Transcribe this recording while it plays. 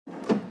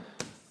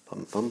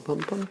Bum bum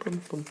bum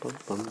bum bum bum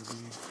bum bum.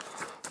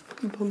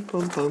 Bum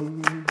bum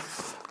bum.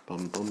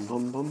 Bum bum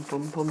bum bum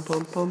bum bum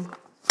bum bum.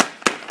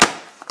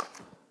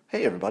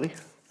 Hey everybody,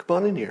 come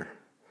on in here.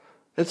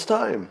 It's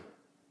time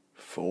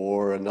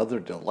for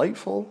another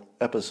delightful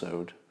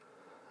episode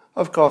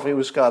of Coffee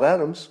with Scott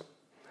Adams.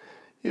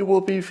 It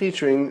will be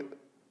featuring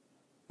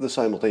the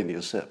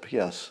simultaneous sip.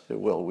 Yes, it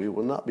will. We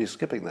will not be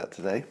skipping that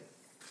today.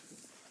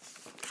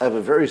 I have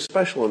a very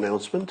special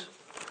announcement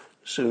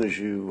as soon as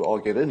you all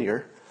get in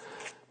here.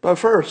 But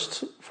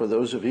first, for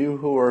those of you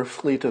who are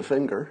fleet of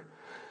finger,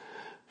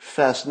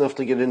 fast enough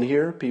to get in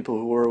here, people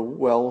who are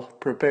well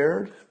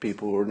prepared,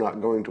 people who are not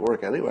going to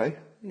work anyway,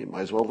 you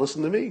might as well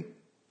listen to me.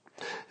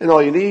 And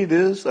all you need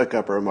is a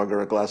cup or a mug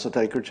or a glass, a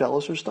tankard,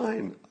 chalice or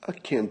stein, a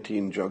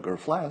canteen, jug or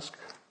flask,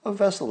 a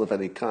vessel of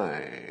any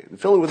kind.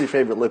 Fill it with your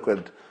favorite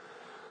liquid.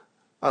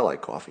 I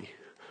like coffee.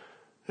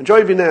 And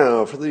join me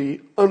now for the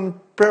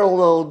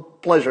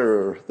unparalleled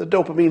pleasure, the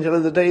dopamine hit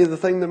of the day, the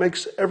thing that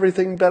makes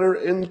everything better,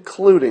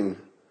 including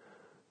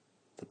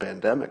the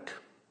pandemic.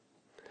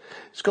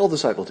 It's called the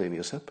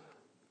simultaneous sip.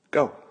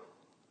 Go.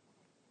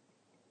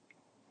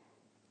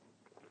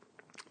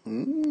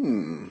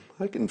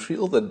 I can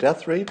feel the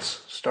death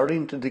rates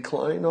starting to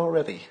decline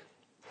already,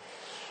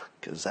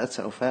 because that's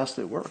how fast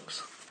it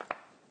works.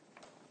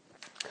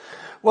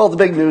 Well, the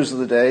big news of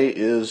the day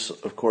is,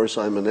 of course,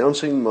 I'm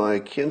announcing my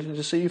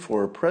candidacy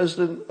for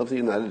President of the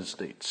United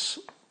States,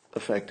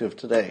 effective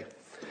today.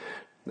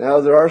 Now,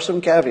 there are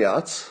some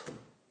caveats.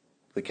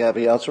 The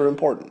caveats are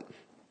important.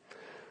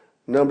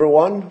 Number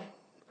one,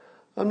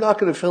 I'm not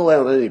going to fill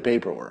out any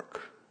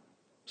paperwork.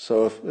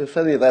 So if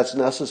any of that's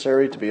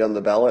necessary to be on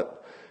the ballot,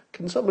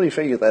 can somebody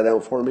figure that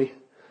out for me?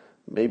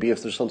 Maybe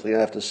if there's something I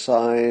have to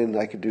sign,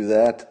 I could do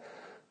that.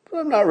 But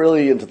I'm not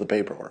really into the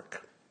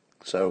paperwork.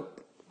 So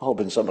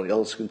hoping somebody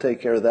else can take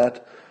care of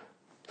that.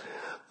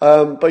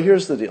 But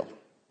here's the deal.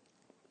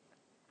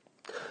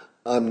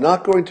 I'm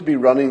not going to be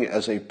running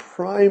as a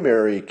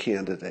primary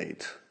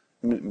candidate,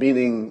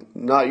 meaning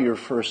not your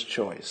first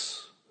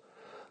choice.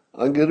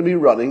 I'm going to be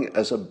running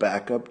as a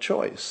backup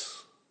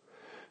choice.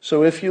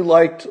 So if you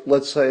liked,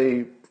 let's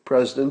say,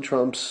 President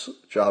Trump's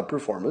job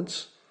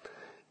performance,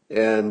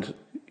 and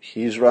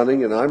he's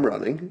running and I'm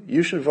running,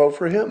 you should vote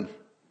for him.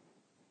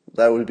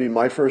 That would be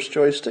my first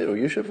choice too.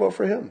 You should vote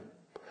for him.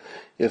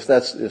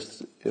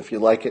 If you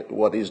like it,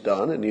 what he's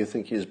done and you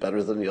think he's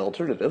better than the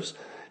alternatives,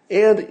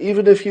 and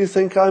even if you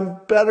think I'm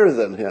better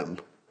than him,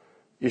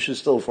 you should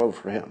still vote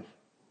for him.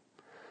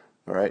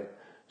 All right?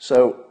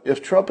 So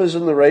if Trump is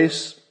in the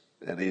race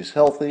and he's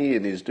healthy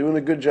and he's doing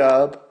a good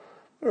job,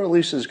 or at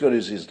least as good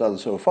as he's done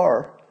so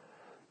far,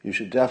 you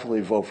should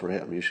definitely vote for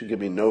him. You should give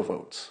me no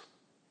votes.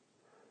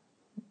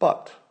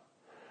 But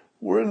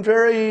we're in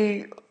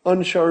very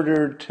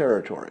uncharted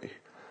territory,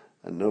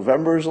 and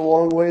November is a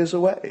long ways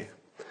away.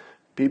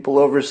 People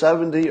over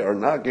 70 are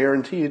not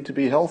guaranteed to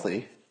be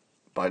healthy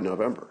by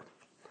November.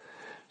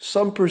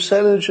 Some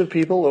percentage of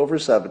people over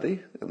 70,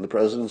 and the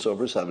president's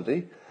over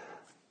 70,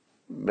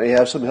 may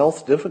have some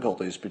health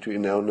difficulties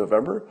between now and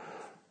November,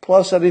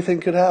 plus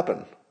anything could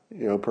happen.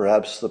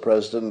 Perhaps the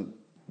president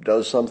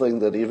does something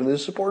that even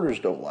his supporters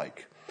don't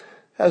like.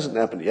 Hasn't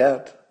happened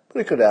yet, but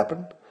it could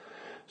happen.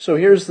 So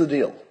here's the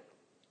deal.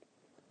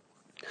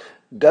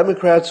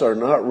 Democrats are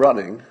not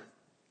running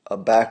a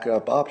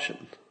backup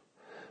option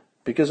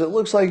because it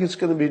looks like it's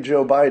going to be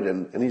Joe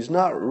Biden, and he's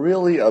not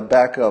really a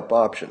backup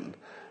option.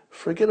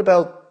 Forget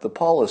about the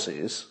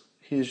policies.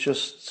 He's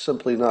just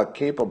simply not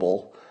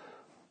capable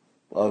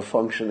of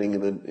functioning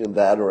in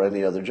that or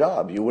any other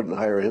job. You wouldn't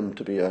hire him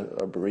to be a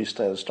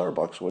barista at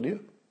Starbucks, would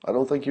you? I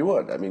don't think you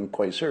would. I mean,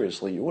 quite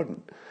seriously, you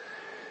wouldn't.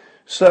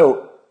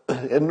 So,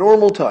 in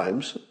normal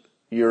times,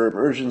 your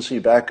emergency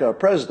backup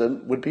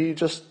president would be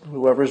just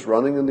whoever's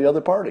running in the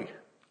other party.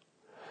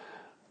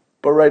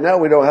 But right now,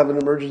 we don't have an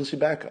emergency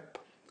backup.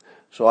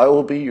 So I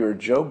will be your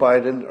Joe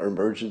Biden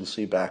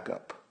emergency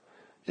backup.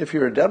 If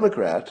you're a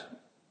Democrat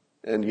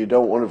and you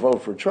don't want to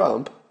vote for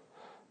Trump,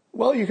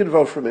 well, you can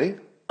vote for me.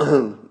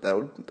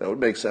 That would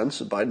make sense.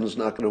 Biden's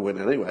not going to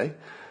win anyway.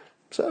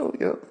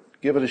 So,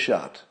 give it a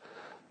shot.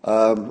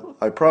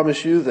 I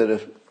promise you that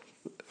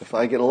if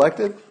I get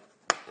elected,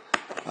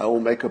 I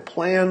will make a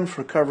plan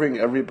for covering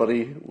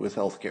everybody with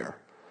health care.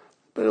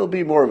 But it'll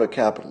be more of a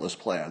capitalist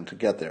plan to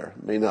get there.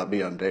 It may not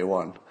be on day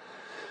one.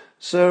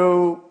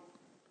 So,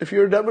 if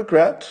you're a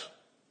Democrat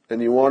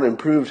and you want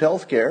improved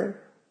health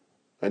care,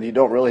 and you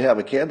don't really have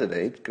a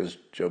candidate, because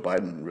Joe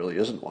Biden really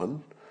isn't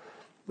one,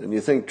 and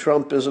you think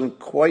Trump isn't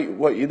quite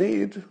what you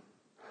need,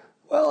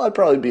 well, I'd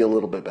probably be a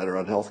little bit better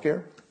on health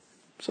care.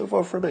 So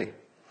vote for me.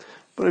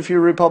 But if you're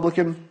a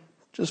Republican,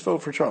 just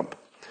vote for Trump.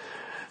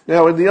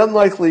 Now, in the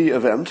unlikely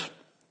event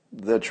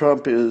that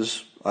Trump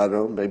is, I don't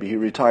know, maybe he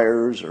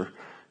retires or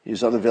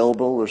he's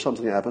unavailable or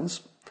something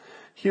happens,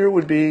 here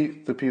would be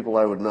the people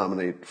I would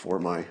nominate for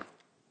my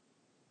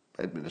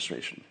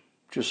administration,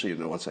 just so you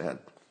know what's ahead.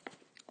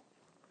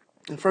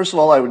 And first of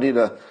all, I would need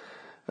a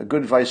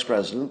good vice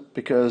president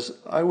because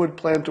I would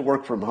plan to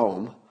work from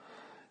home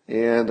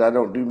and I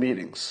don't do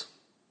meetings.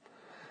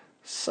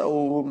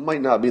 So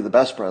might not be the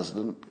best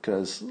president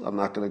because I'm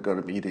not going to go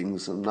to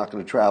meetings, I'm not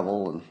going to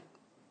travel,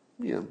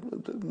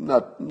 and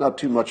not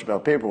too much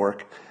about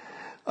paperwork.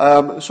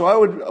 So I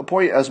would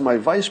appoint as my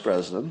vice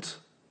president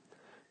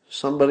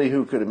somebody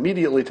who could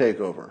immediately take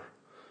over.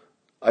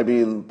 I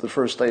mean, the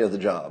first day of the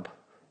job.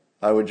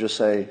 I would just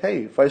say,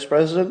 hey, vice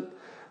president,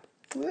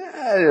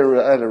 I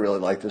didn't really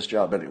like this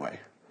job anyway.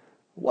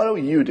 Why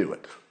don't you do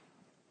it?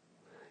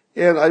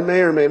 And I may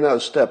or may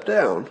not step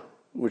down,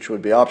 which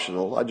would be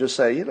optional. I'd just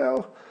say,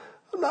 I'm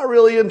not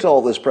really into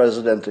all this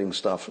presidenting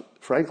stuff,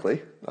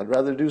 frankly. I'd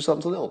rather do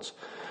something else.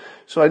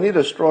 So I need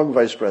a strong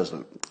vice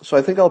president. So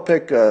I think I'll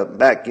pick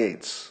Matt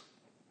Gaetz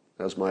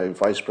as my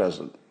vice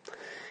president.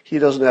 He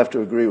doesn't have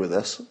to agree with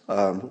this.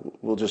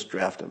 We'll just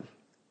draft him.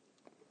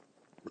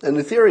 And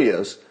the theory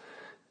is,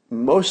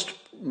 most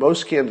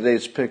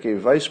candidates pick a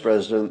vice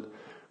president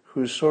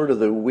who's sort of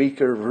the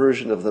weaker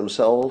version of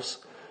themselves,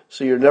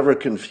 so you're never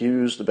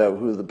confused about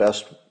who the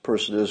best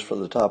person is for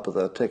the top of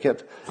the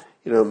ticket.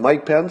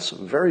 Mike Pence,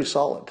 very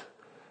solid.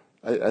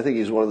 I think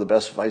he's one of the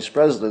best vice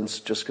presidents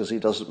just because he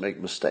doesn't make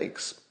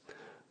mistakes.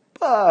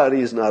 But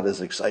he's not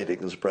as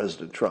exciting as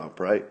President Trump,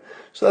 right?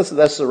 So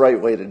that's the right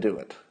way to do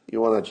it.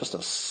 You want just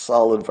a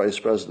solid vice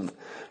president.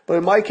 But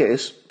in my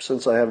case,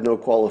 since I have no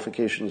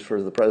qualifications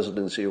for the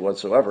presidency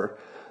whatsoever,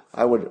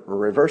 I would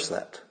reverse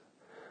that.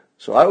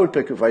 So I would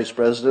pick a vice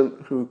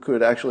president who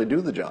could actually do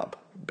the job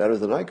better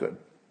than I could.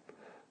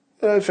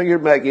 And I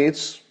figured Matt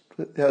Gaetz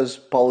has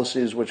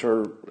policies which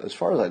are, as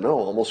far as I know,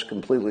 almost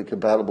completely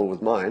compatible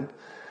with mine.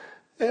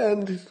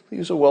 And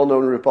he's a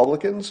well-known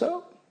Republican,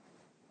 so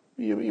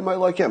you might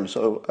like him.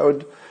 So I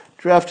would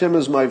draft him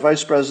as my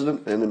vice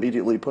president and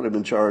immediately put him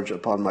in charge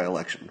upon my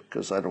election,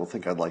 because I don't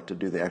think I'd like to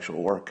do the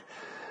actual work.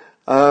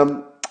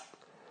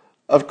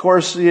 Of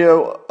course,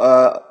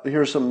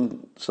 here's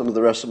some of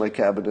the rest of my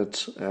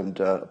cabinets and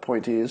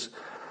appointees.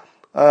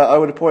 I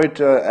would appoint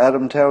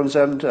Adam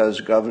Townsend as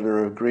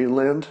governor of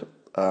Greenland.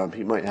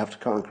 He might have to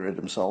conquer it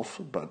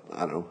himself, but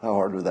I don't know, how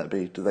hard would that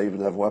be? Do they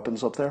even have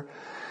weapons up there?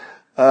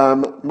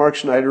 Mark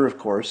Schneider, of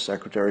course,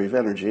 Secretary of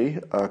Energy.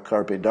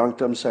 Carpe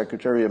Diem,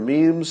 Secretary of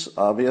Memes,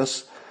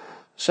 obvious.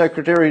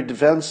 Secretary of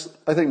Defense,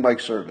 I think Mike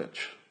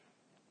Cernovich.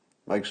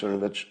 Mike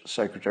Cernovich,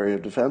 Secretary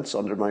of Defense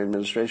under my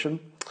administration.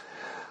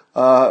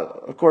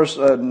 Of course,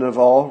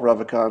 Naval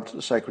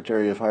Ravikant,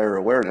 Secretary of Higher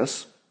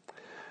Awareness.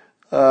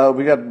 We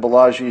got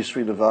Balaji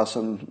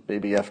Srinivasan,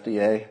 maybe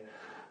FDA.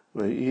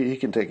 He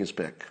can take his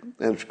pick.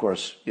 And of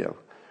course,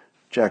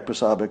 Jack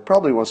Posobiec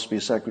probably wants to be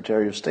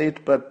Secretary of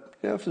State, but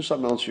if there's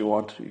something else you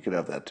want, you could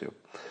have that too.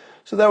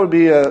 So that would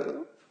be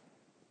an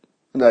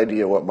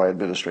idea what my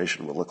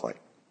administration would look like.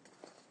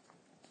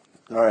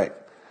 All right.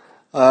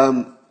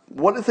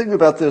 One thing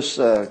about this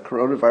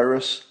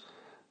coronavirus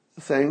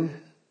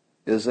thing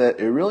is that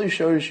it really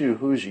shows you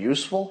who's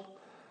useful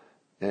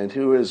and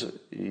who is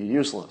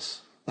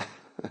useless.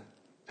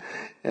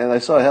 And I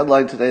saw a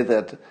headline today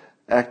that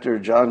actor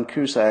John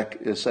Cusack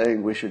is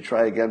saying we should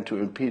try again to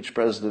impeach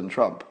President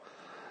Trump.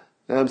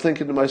 And I'm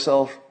thinking to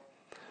myself,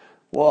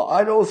 well,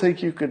 I don't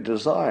think you could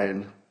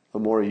design a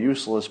more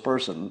useless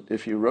person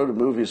if you wrote a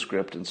movie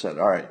script and said,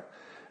 all right,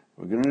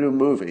 we're going to do a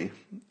movie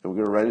and we're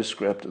going to write a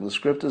script, and the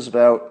script is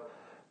about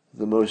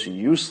the most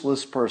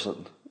useless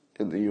person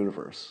in the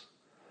universe.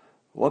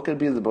 What could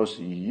be the most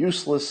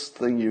useless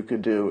thing you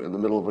could do in the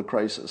middle of a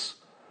crisis?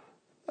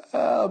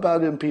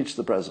 About impeach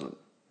the president.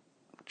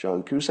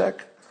 John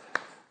Cusack,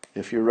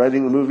 if you're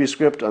writing a movie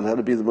script on how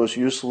to be the most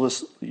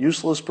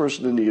useless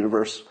person in the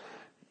universe,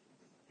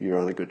 you're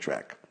on a good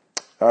track.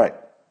 All right.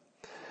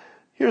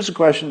 Here's a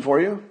question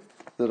for you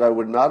that I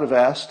would not have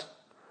asked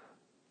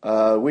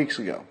weeks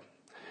ago.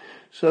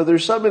 So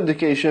there's some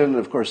indication,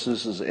 of course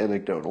this is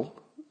anecdotal,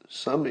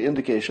 some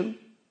indication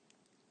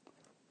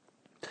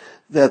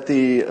that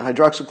the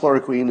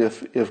hydroxychloroquine,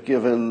 if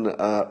given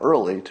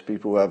early to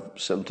people who have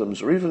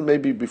symptoms, or even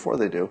maybe before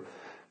they do,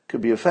 could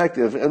be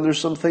effective. And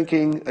there's some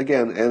thinking,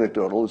 again,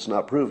 anecdotal, it's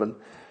not proven,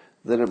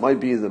 that it might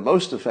be the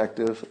most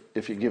effective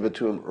if you give it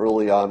to them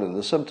early on in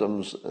the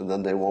symptoms, and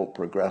then they won't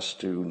progress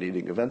to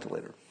needing a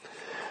ventilator.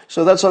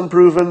 So that's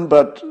unproven,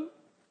 but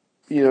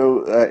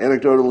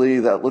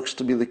anecdotally that looks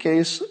to be the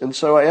case. And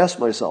so I asked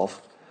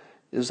myself,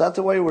 is that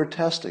the way we're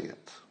testing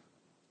it?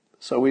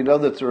 So we know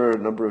that there are a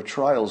number of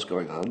trials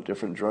going on,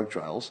 different drug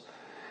trials,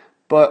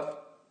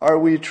 but are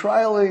we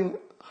trialing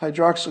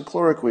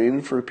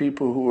hydroxychloroquine for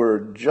people who are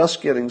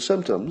just getting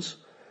symptoms,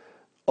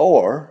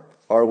 or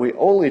are we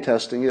only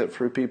testing it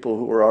for people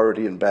who are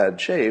already in bad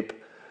shape,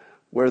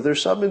 where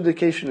there's some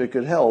indication it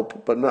could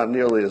help, but not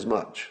nearly as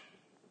much?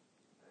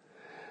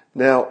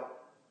 Now,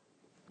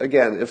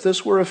 again, if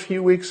this were a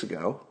few weeks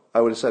ago,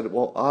 I would have said,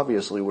 well,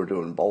 obviously we're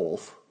doing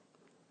both.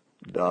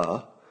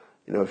 Duh.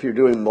 If you're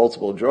doing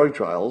multiple drug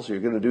trials,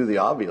 you're going to do the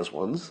obvious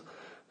ones.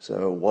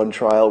 So one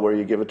trial where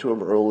you give it to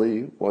them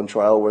early, one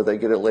trial where they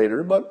get it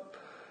later, but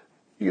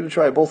you're going to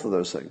try both of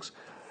those things.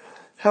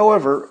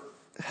 However,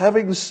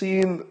 having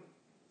seen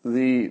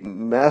the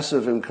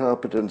massive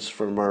incompetence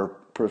from our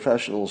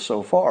professionals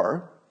so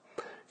far,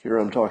 here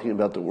I'm talking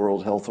about the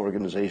World Health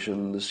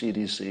Organization, the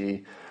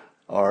CDC,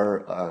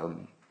 are,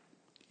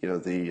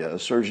 the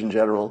Surgeon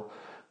General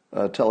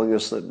telling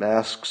us that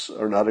masks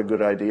are not a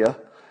good idea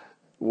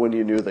when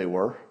you knew they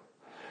were.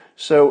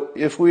 So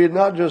if we had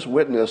not just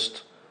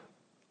witnessed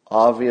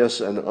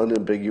obvious and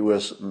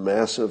unambiguous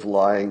massive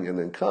lying and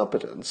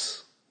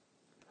incompetence,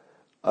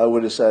 I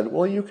would have said,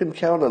 well, you can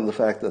count on the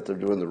fact that they're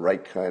doing the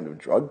right kind of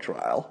drug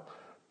trial,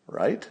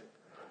 right?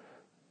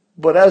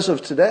 But as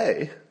of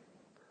today,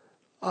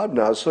 I'm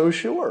not so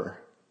sure.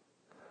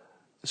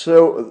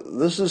 So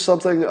this is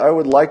something I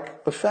would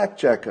like a fact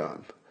check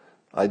on.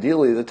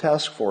 Ideally, the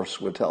task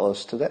force would tell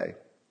us today.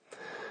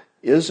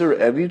 Is there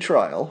any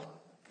trial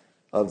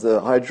of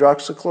the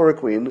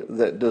hydroxychloroquine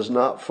that does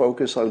not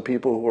focus on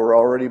people who are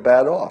already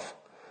bad off?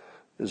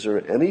 Is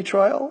there any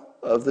trial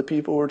of the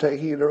people who are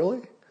taking it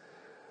early?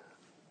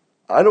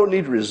 I don't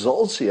need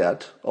results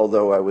yet,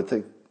 although I would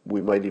think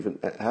we might even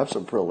have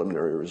some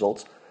preliminary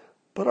results.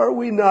 But are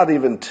we not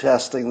even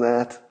testing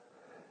that?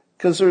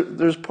 Because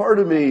there's part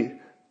of me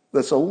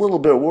that's a little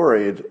bit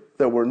worried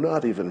that we're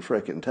not even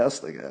frickin'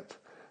 testing it.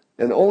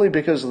 And only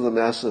because of the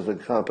massive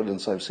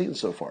incompetence I've seen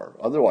so far.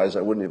 Otherwise,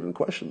 I wouldn't even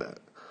question that.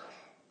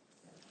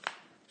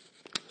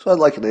 So I'd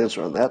like an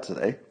answer on that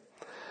today.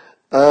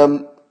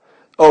 And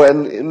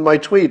in my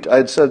tweet,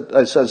 I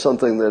said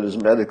something that is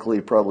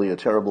medically probably a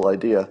terrible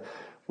idea,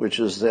 which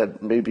is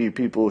that maybe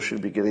people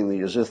should be getting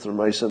the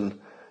azithromycin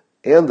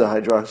and the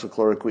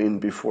hydroxychloroquine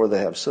before they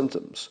have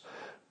symptoms.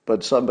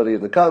 But somebody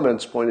in the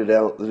comments pointed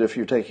out that if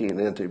you're taking an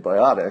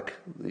antibiotic,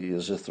 the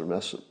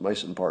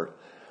azithromycin part,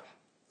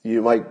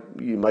 you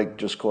might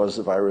just cause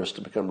the virus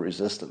to become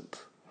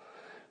resistant.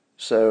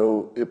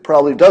 So it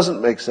probably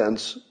doesn't make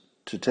sense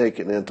to take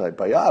an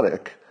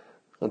antibiotic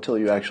until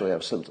you actually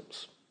have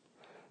symptoms.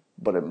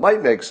 But it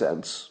might make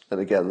sense, and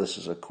again, this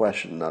is a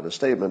question, not a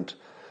statement,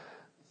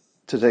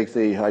 to take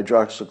the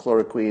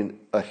hydroxychloroquine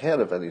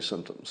ahead of any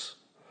symptoms,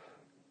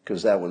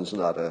 because that one's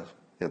not an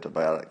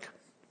antibiotic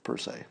per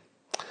se.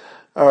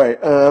 All right,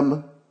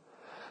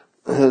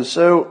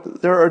 so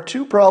there are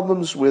two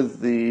problems with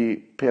the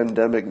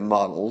pandemic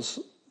models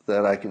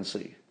that I can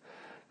see.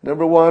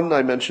 Number one,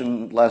 I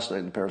mentioned last night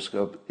in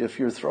Periscope, if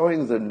you're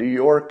throwing the New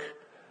York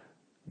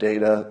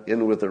data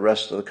in with the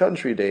rest of the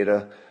country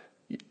data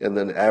and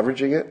then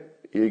averaging it,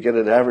 you get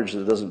an average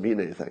that doesn't mean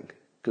anything,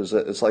 because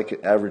it's like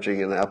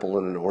averaging an apple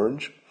and an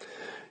orange.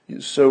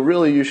 So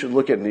really you should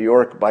look at New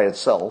York by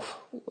itself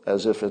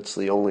as if it's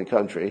the only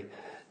country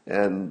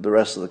and the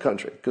rest of the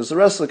country, because the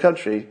rest of the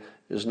country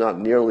is not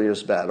nearly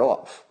as bad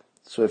off.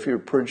 So if you're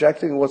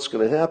projecting what's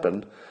going to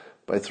happen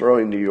by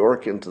throwing New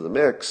York into the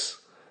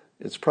mix,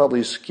 it's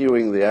probably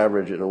skewing the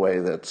average in a way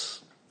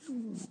that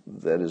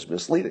is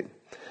misleading.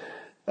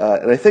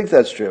 And I think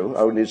that's true.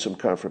 I would need some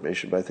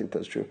confirmation, but I think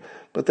that's true.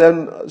 But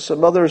then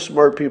some other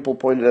smart people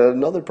pointed out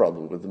another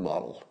problem with the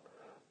model.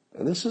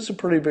 And this is a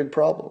pretty big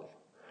problem,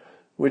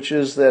 which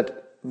is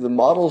that the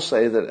models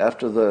say that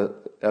after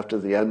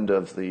the end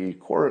of the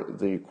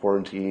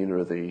quarantine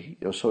or the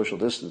social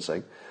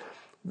distancing,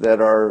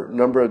 that our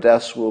number of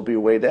deaths will be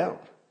way down.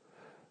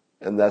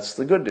 And that's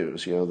the good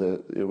news,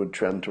 it would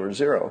trend towards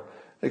zero.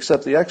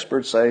 Except the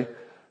experts say,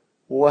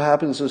 well, what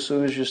happens as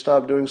soon as you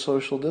stop doing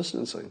social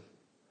distancing?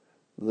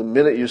 The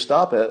minute you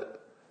stop it,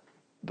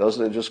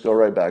 doesn't it just go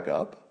right back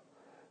up?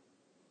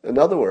 In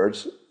other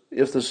words,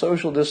 if the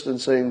social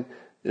distancing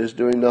is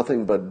doing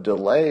nothing but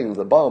delaying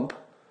the bump,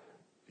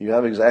 you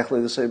have exactly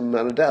the same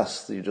amount of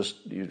deaths. You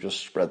just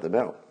spread them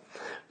out.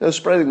 Now,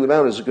 spreading them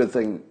out is a good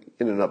thing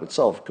in and of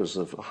itself because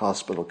of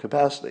hospital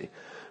capacity.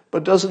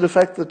 But does it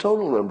affect the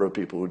total number of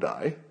people who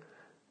die?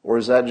 Or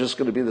is that just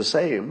going to be the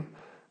same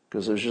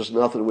because there's just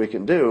nothing we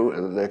can do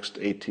in the next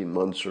 18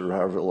 months or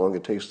however long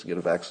it takes to get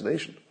a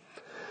vaccination?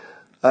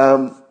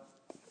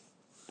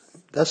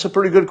 That's a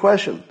pretty good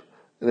question.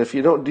 And if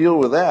you don't deal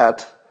with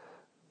that,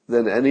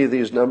 then any of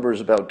these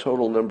numbers about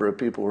total number of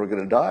people who are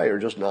going to die are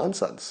just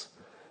nonsense,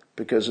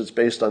 because it's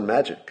based on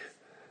magic.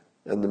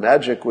 And the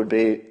magic would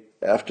be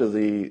after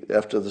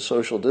the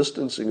social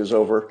distancing is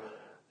over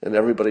and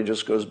everybody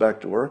just goes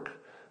back to work,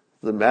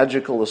 the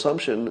magical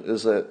assumption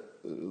is that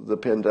the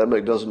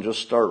pandemic doesn't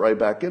just start right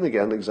back in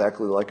again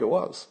exactly like it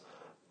was.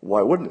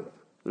 Why wouldn't it?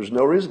 There's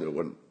no reason it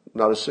wouldn't.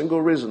 Not a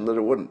single reason that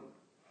it wouldn't.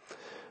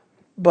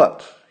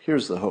 But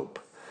here's the hope.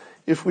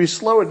 If we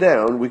slow it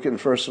down, we can,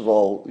 first of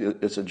all,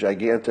 it's a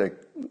gigantic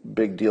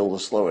big deal to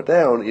slow it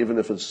down, even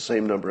if it's the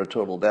same number of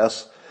total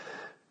deaths,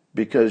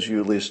 because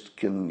you at least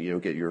can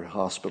get your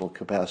hospital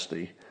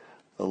capacity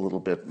a little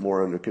bit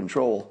more under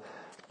control.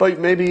 But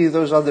maybe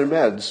those other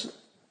meds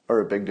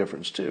are a big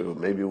difference too.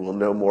 Maybe we'll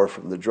know more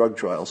from the drug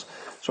trials.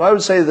 So I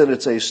would say that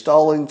it's a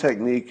stalling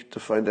technique to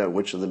find out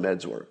which of the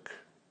meds work.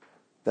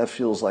 That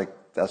feels like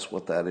that's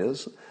what that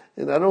is.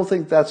 And I don't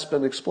think that's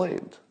been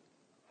explained.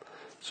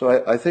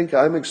 So I think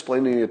I'm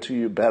explaining it to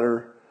you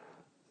better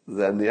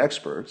than the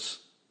experts,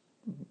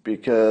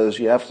 because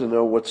you have to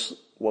know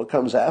what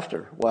comes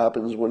after. What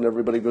happens when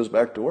everybody goes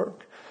back to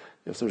work?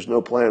 If there's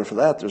no plan for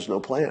that, there's no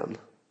plan.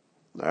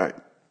 All right.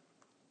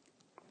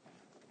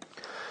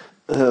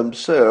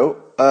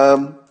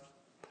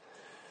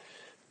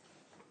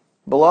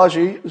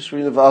 Balaji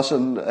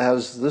Srinivasan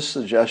has this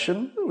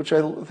suggestion, which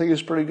I think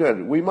is pretty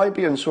good. We might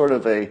be in sort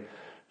of a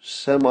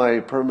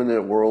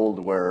semi-permanent world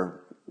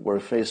where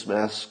face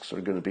masks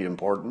are going to be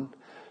important.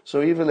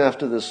 So even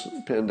after this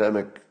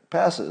pandemic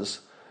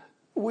passes,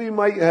 we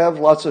might have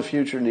lots of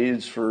future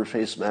needs for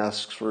face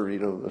masks for,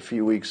 a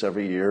few weeks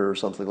every year or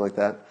something like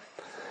that.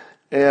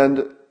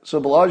 And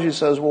so Balaji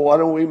says, well, why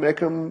don't we make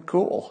them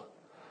cool?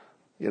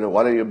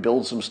 Why don't you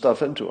build some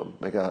stuff into them?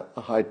 Make a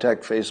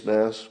high-tech face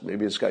mask.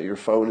 Maybe it's got your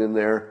phone in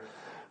there.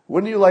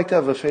 Wouldn't you like to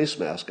have a face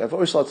mask? I've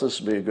always thought this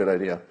would be a good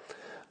idea.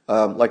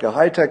 Like a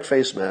high-tech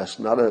face mask,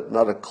 not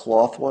a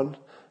cloth one,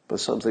 but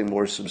something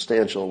more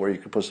substantial where you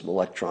could put some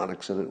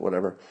electronics in it,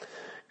 whatever.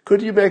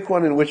 Could you make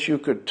one in which you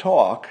could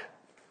talk,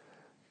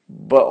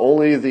 but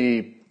only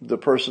the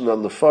person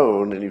on the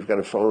phone, and you've got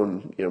a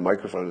phone,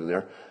 microphone in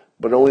there,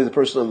 but only the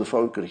person on the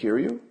phone could hear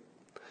you?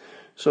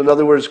 So in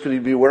other words, could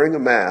you be wearing a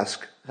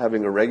mask,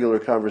 having a regular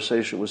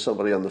conversation with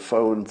somebody on the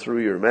phone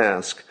through your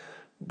mask,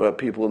 but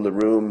people in the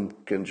room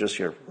can just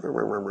hear, a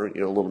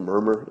little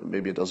murmur.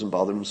 Maybe it doesn't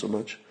bother them so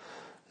much.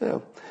 Yeah.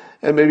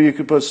 And maybe you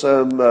could put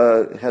some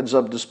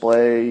heads-up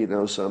display,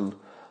 some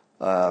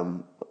not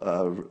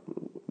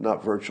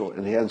virtual,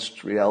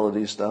 enhanced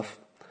reality stuff.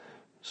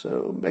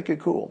 So make it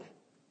cool.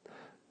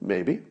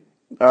 Maybe.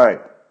 All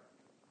right.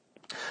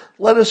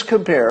 Let us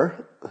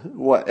compare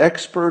what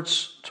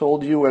experts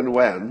told you and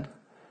when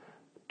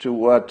to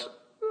what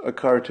a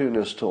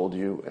cartoonist told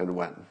you and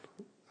when.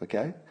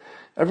 Okay?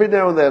 Every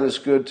now and then it's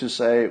good to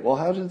say, well,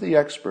 how did the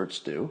experts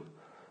do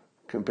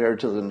compared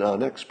to the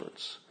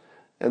non-experts?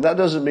 And that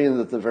doesn't mean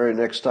that the very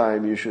next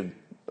time you should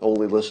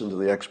only listen to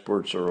the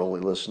experts or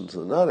only listen to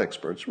the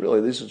non-experts.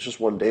 Really, this is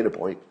just one data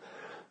point.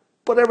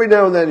 But every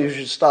now and then you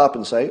should stop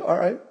and say, all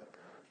right,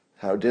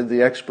 how did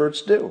the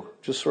experts do?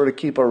 Just sort of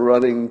keep a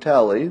running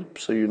tally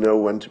so you know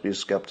when to be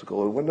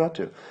skeptical and when not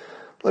to.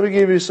 Let me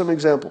give you some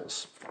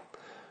examples.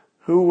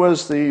 Who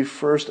was the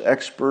first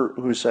expert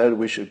who said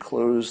we should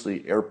close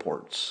the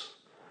airports,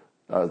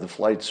 the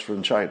flights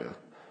from China?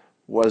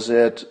 Was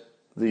it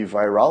the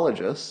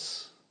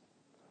virologists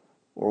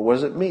or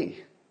was it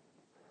me?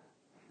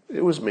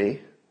 It was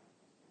me.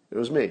 It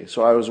was me.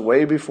 So I was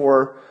way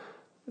before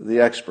the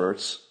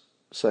experts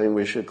saying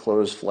we should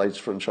close flights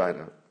from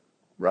China,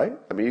 right?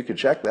 I mean, you could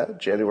check that,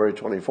 January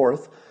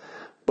 24th.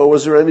 But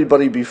was there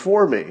anybody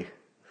before me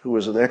who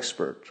was an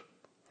expert?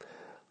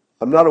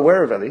 I'm not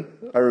aware of any.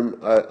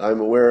 I'm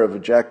aware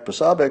of Jack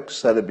Posobiec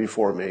said it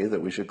before me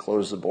that we should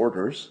close the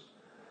borders,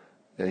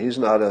 and he's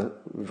not a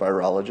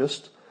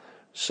virologist.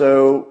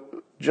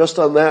 So just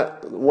on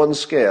that one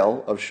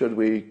scale of should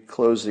we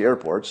close the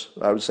airports,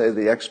 I would say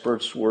the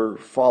experts were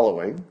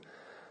following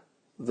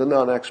the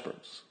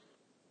non-experts.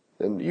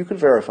 And you can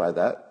verify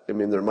that. I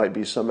mean, there might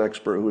be some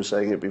expert who was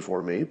saying it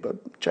before me,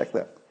 but check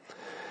that.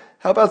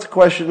 How about the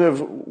question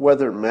of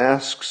whether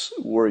masks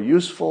were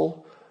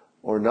useful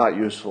or not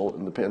useful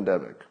in the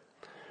pandemic?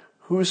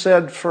 Who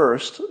said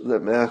first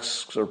that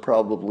masks are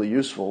probably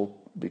useful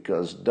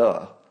because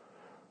duh?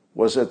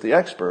 Was it the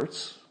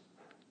experts,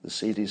 the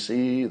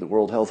CDC, the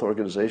World Health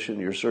Organization,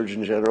 your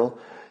Surgeon General,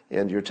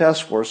 and your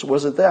task force?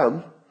 Was it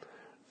them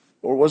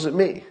or was it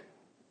me?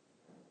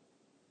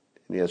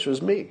 And the answer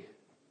is me.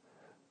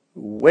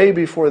 Way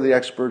before the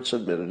experts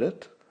admitted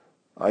it,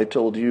 I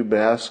told you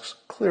masks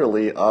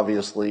clearly,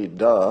 obviously,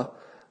 duh,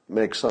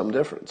 make some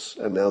difference.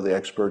 And now the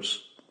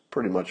experts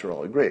pretty much are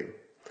all agreeing.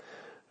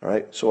 All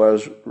right, so I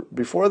was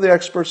before the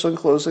experts on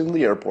closing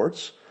the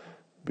airports,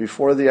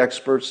 before the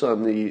experts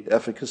on the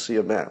efficacy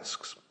of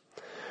masks.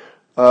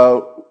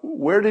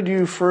 Where did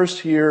you first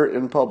hear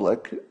in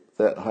public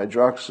that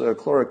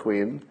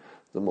hydroxychloroquine,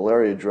 the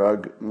malaria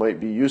drug, might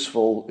be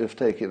useful if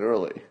taken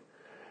early?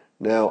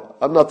 Now,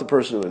 I'm not the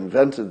person who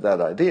invented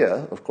that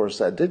idea. Of course,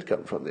 that did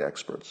come from the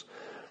experts.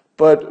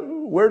 But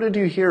where did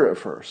you hear it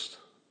first?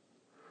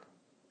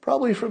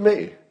 Probably from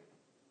me,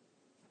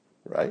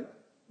 right?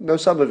 Now,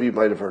 some of you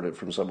might have heard it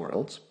from somewhere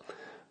else,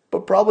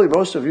 but probably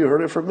most of you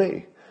heard it from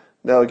me.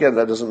 Now, again,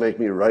 that doesn't make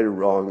me right or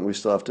wrong. We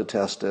still have to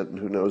test it, and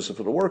who knows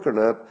if it'll work or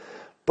not.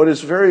 But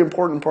it's a very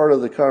important part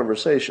of the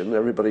conversation.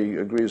 Everybody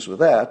agrees with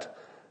that.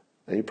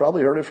 And you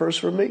probably heard it first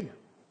from me,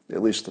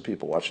 at least the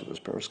people watching this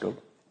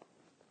Periscope.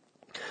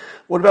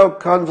 What about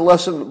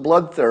convalescent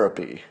blood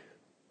therapy?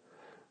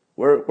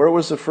 Where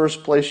was the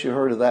first place you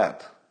heard of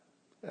that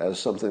as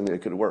something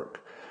that could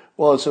work?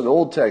 Well, it's an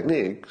old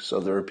technique, so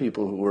there are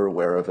people who were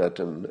aware of it,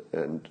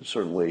 and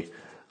certainly,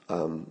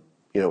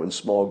 in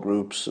small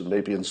groups and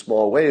maybe in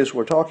small ways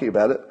we're talking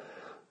about it.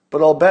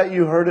 But I'll bet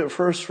you heard it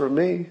first from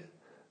me.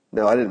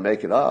 Now, I didn't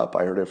make it up.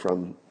 I heard it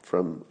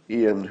from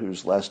Ian,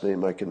 whose last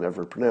name I can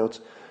never pronounce.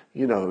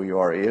 You know who you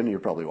are, Ian. You're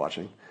probably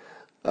watching.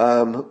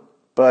 You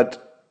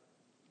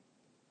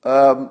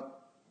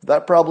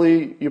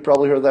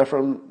probably heard that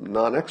from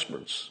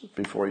non-experts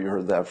before you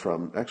heard that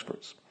from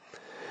experts.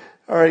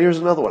 All right, here's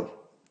another one.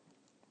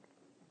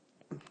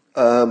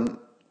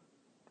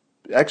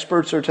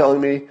 Experts are telling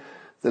me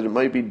that it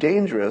might be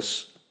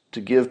dangerous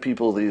to give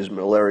people these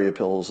malaria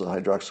pills, the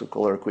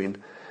hydroxychloroquine,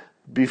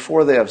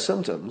 before they have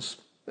symptoms.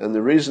 And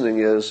the reasoning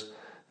is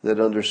that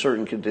under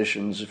certain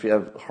conditions, if you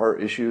have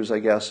heart issues, I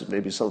guess,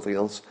 maybe something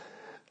else,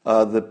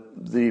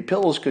 the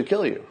pills could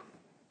kill you.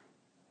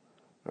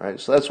 All right,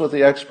 so that's what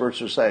the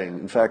experts are saying.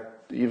 In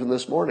fact, even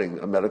this morning,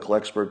 a medical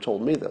expert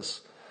told me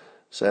this.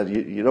 Said,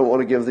 you don't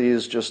want to give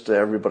these just to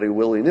everybody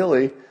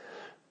willy-nilly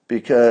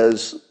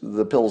because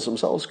the pills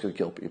themselves could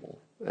kill people.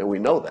 And we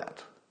know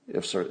that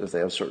if they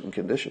have certain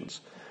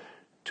conditions.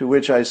 To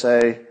which I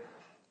say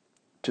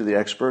to the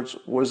experts,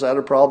 was that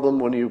a problem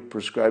when you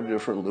prescribed it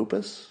for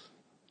lupus,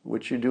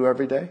 which you do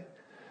every day?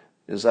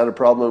 Is that a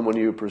problem when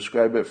you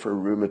prescribe it for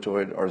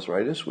rheumatoid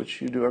arthritis,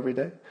 which you do every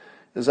day?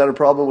 Is that a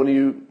problem when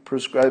you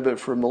prescribe it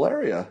for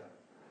malaria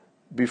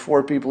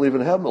before people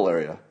even have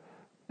malaria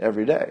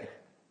every day?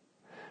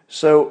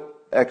 So,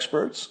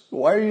 experts,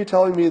 why are you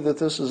telling me that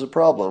this is a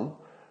problem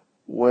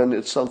when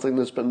it's something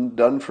that's been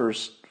done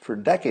for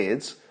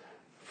decades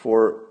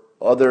for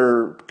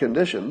other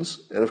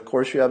conditions, and of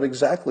course you have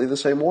exactly the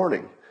same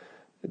warning?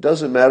 It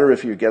doesn't matter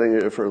if you're getting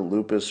it for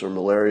lupus or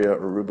malaria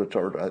or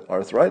rheumatoid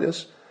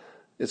arthritis.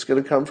 It's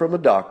going to come from a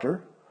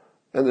doctor,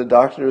 and the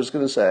doctor is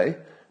going to say,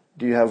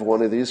 do you have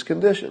one of these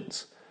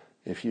conditions?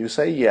 If you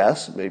say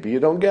yes, maybe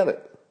you don't get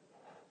it.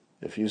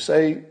 If you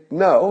say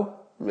no,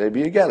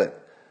 maybe you get it.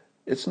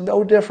 It's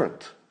no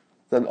different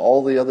than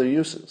all the other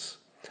uses.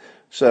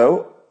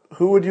 So,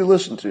 who would you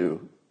listen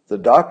to? The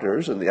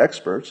doctors and the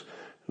experts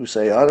who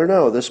say, I don't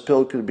know, this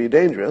pill could be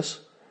dangerous,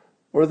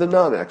 or the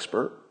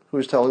non-expert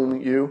who's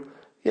telling you,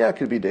 yeah, it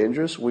could be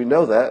dangerous, we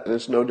know that, and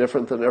it's no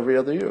different than every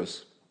other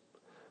use.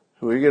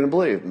 Who are you going to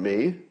believe,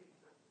 me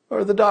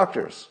or the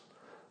doctors?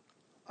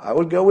 I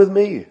would go with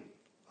me,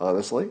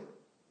 honestly.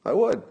 I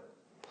would.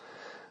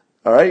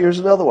 All right, here's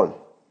another one.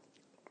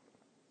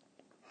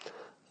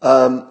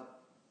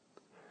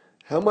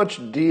 How much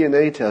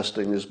DNA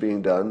testing is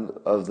being done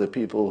of the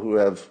people who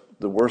have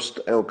the worst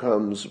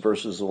outcomes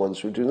versus the ones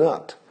who do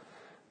not?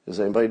 Is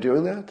anybody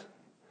doing that?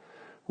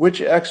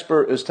 Which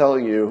expert is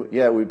telling you,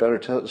 yeah, we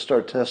better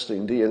start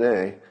testing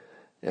DNA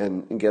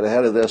and get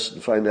ahead of this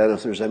and find out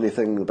if there's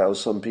anything about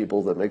some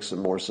people that makes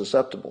them more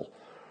susceptible?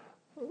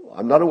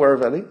 I'm not aware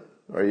of any.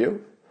 Are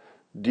you?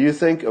 Do you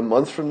think a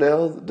month from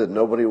now that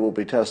nobody will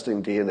be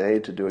testing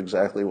DNA to do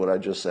exactly what I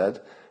just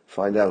said,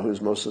 find out who's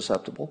most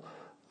susceptible?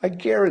 I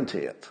guarantee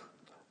it.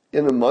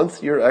 In a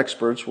month, your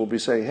experts will be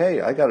saying,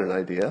 hey, I got an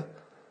idea.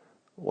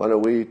 Why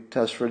don't we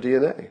test for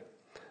DNA?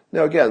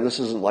 Now, again, this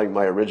isn't like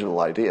my original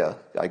idea.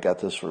 I got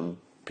this from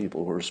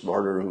people who are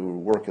smarter, who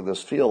work in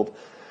this field.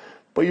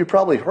 But you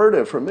probably heard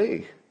it from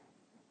me,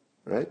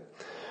 right?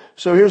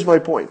 So here's my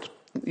point.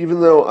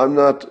 Even though I'm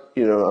not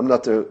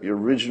the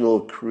original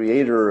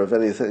creator of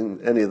any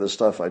of the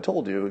stuff I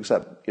told you,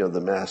 except,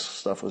 the mask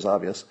stuff was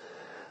obvious.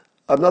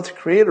 I'm not the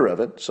creator of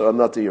it, so I'm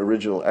not the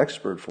original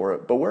expert for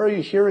it. But where are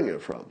you hearing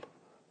it from?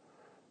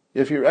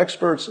 If your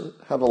experts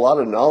have a lot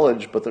of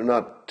knowledge, but they're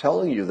not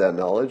telling you that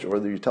knowledge, or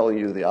they're telling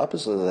you the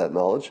opposite of that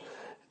knowledge,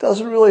 it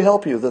doesn't really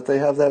help you that they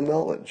have that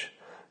knowledge.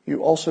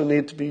 You also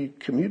need to be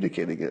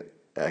communicating it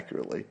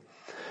accurately.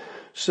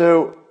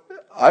 So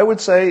I would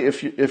say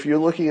if you're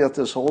looking at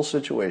this whole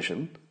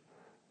situation,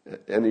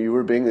 and you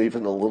were being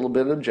even a little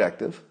bit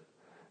objective,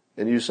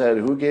 and you said,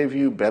 who gave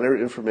you better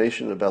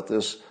information about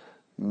this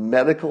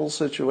medical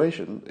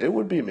situation, it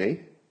would be me.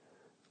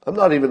 I'm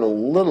not even a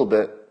little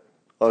bit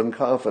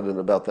unconfident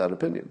about that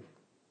opinion.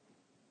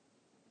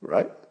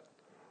 Right?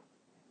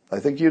 I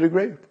think you'd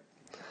agree.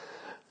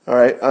 All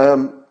right.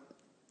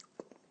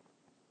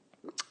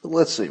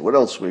 Let's see. What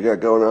else we got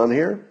going on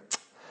here?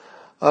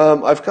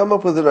 I've come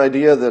up with an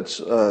idea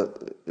that's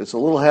it's a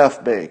little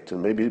half-baked,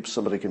 and maybe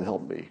somebody can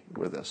help me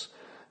with this.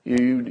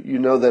 You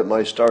know that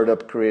my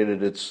startup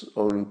created its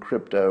own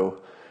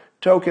crypto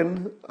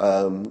token.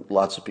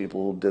 Lots of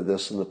people did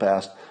this in the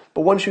past.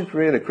 But once you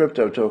create a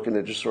crypto token,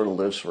 it just sort of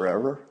lives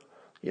forever.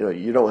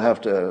 You don't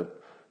have to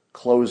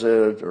close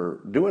it or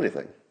do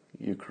anything.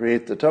 You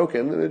create the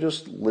token, and it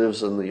just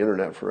lives on the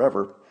internet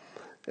forever.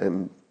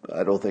 And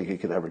I don't think it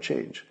can ever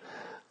change.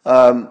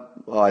 Well,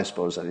 I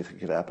suppose anything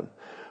could happen.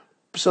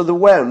 So the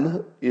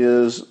WEN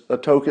is a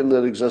token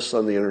that exists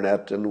on the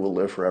internet and will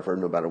live forever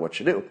no matter what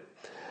you do.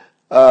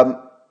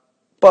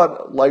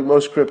 But like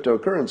most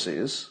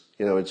cryptocurrencies,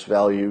 its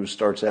value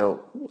starts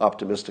out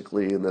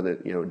optimistically and then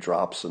it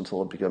drops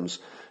until it becomes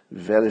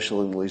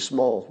vanishingly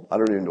small. I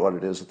don't even know what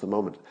it is at the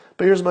moment.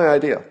 But here's my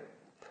idea.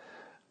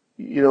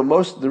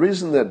 The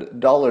reason that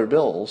dollar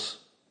bills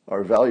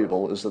are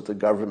valuable is that the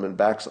government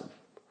backs them.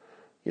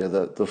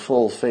 The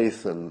full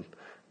faith and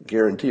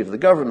guarantee of the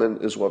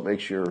government is what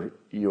makes your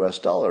U.S.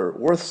 dollar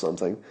worth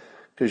something,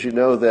 because you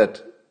know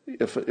that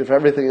if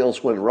everything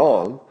else went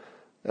wrong,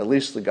 at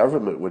least the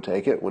government would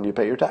take it when you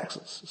pay your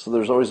taxes. So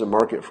there's always a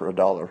market for a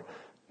dollar,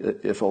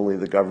 if only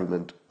the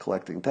government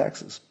collecting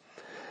taxes.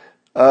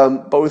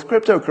 But with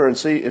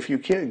cryptocurrency, if you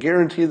can't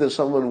guarantee that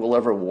someone will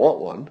ever want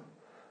one,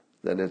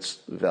 then its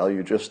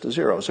value drifts to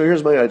zero. So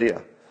here's my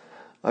idea.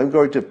 I'm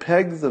going to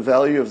peg the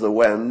value of the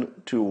WEN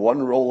to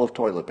one roll of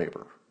toilet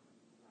paper,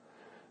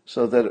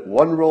 so that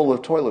one roll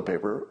of toilet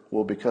paper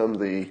will become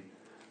the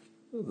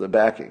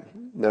backing.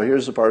 Now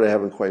here's the part I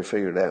haven't quite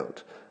figured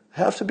out.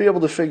 have to be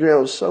able to figure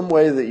out some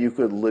way that you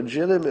could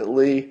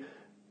legitimately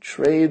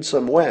trade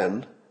some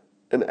wen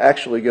and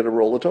actually get a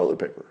roll of toilet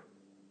paper.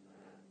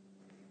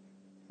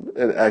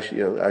 And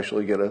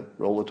actually get a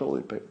roll of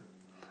toilet paper.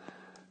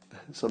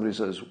 Somebody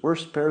says,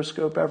 worst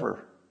Periscope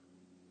ever.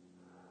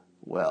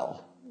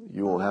 Well,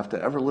 you won't have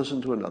to ever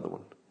listen to another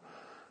one.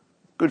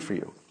 Good for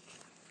you.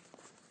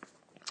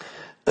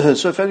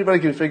 So if anybody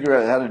can figure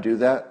out how to do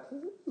that,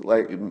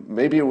 like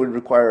maybe it would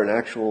require an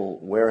actual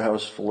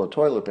warehouse full of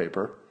toilet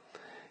paper.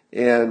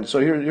 And so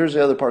here's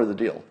the other part of the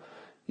deal.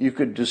 You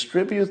could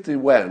distribute the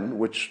wen,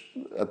 which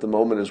at the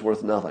moment is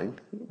worth nothing,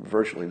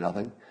 virtually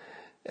nothing,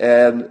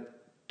 and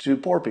to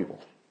poor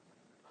people.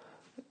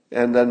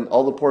 And then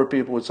all the poor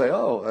people would say,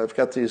 oh, I've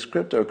got these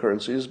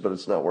cryptocurrencies, but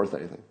it's not worth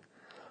anything.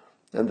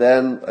 And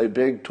then a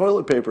big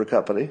toilet paper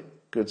company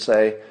could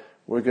say,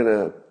 we're going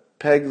to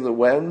peg the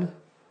wen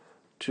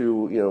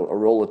to, a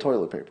roll of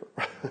toilet paper.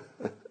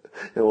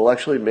 And we'll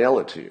actually mail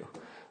it to you.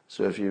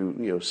 So if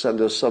you,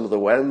 send us some of the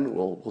wen,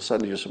 we'll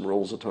send you some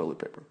rolls of toilet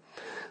paper.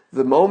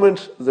 The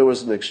moment there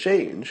was an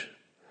exchange,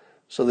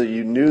 so that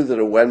you knew that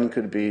a wen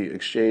could be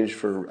exchanged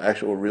for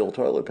actual real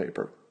toilet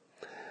paper,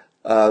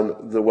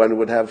 the wen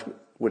would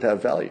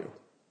have value.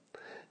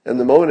 And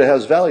the moment it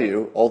has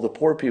value, all the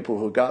poor people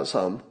who got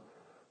some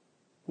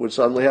would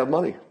suddenly have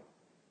money.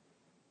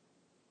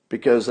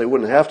 Because they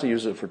wouldn't have to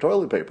use it for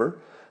toilet paper.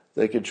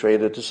 They could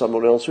trade it to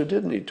someone else who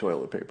did need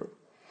toilet paper.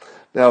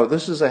 Now,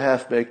 this is a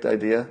half-baked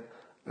idea.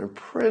 I'm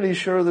pretty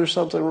sure there's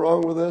something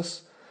wrong with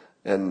this.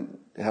 And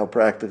how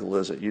practical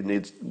is it? You'd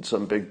need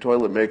some big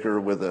toilet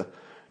paper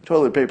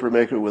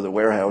maker with a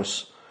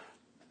warehouse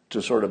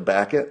to sort of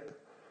back it.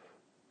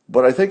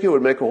 But I think it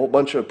would make a whole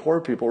bunch of poor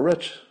people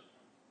rich,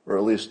 or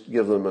at least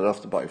give them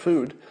enough to buy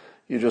food.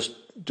 You just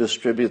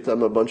distribute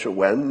them a bunch of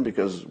wen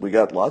because we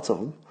got lots of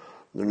them.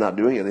 They're not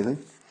doing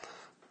anything.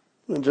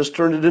 And just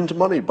turn it into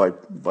money by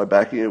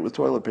backing it with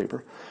toilet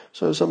paper.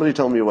 So somebody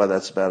tell me why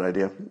that's a bad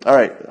idea. All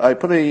right, I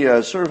put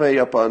a survey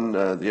up on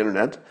the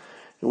internet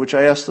in which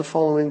I asked the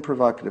following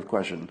provocative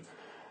question.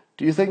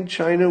 Do you think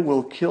China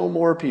will kill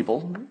more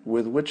people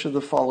with which of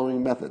the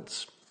following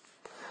methods?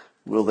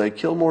 Will they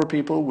kill more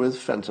people with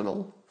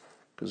fentanyl?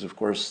 Because, of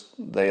course,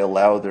 they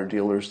allow their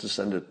dealers to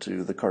send it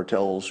to the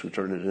cartels who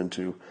turn it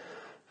into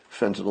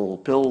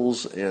fentanyl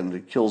pills, and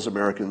it kills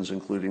Americans,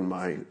 including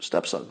my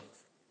stepson.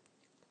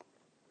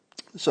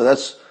 So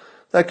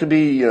that could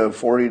be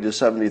 40 to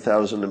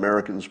 70,000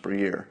 Americans per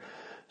year.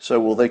 So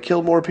will they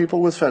kill more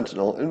people with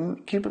fentanyl?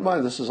 And keep in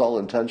mind, this is all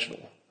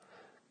intentional,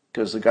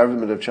 because the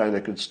government of China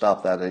could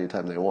stop that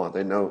anytime they want.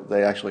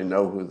 They actually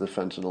know who the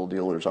fentanyl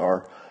dealers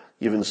are.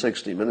 Even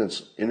 60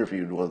 Minutes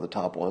interviewed one of the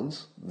top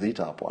ones, the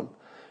top one.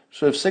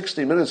 So if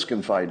 60 Minutes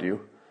can find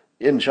you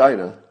in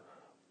China,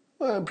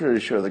 well, I'm pretty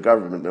sure the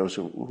government knows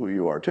who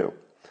you are too.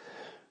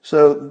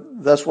 So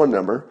that's one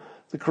number.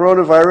 The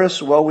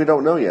coronavirus, well, we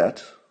don't know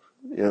yet.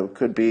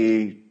 Could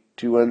be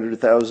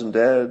 200,000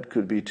 dead,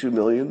 could be 2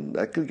 million.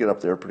 That could get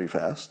up there pretty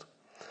fast.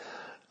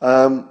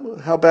 How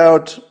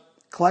about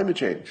climate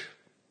change?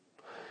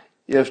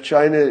 If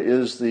China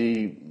is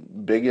the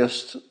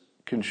biggest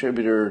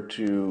contributor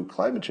to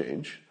climate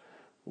change,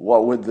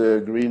 what would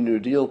the Green New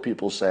Deal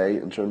people say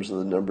in terms of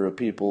the number of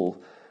people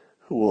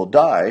who will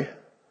die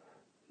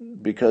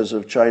because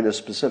of China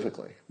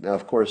specifically? Now,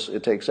 of course,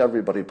 it takes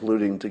everybody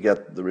polluting to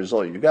get the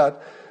result you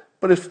got.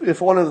 But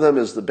if one of them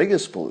is the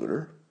biggest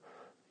polluter,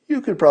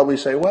 you could probably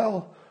say,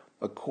 well,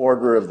 a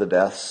quarter of the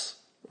deaths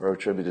are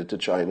attributed to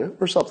China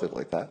or something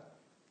like that,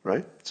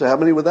 right? So how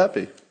many would that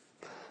be?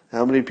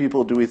 How many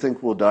people do we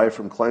think will die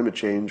from climate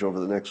change over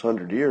the next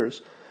 100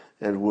 years?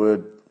 And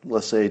would,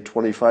 let's say,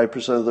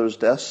 25% of those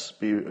deaths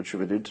be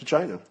attributed to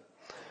China?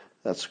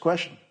 That's the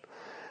question.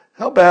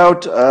 How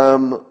about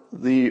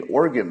the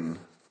organ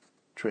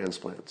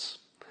transplants?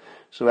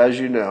 So as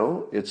you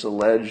know, it's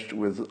alleged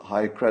with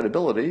high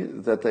credibility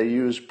that they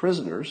use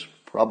prisoners,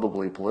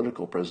 probably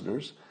political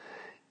prisoners,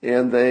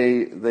 and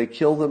they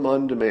kill them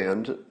on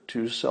demand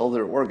to sell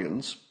their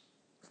organs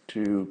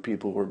to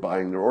people who are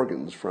buying their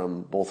organs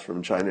both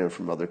from China and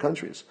from other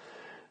countries.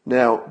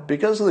 Now,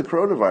 because of the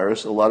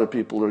coronavirus, a lot of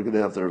people are going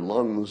to have their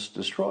lungs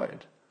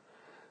destroyed.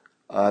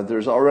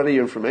 There's already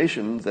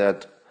information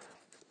that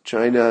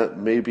China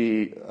may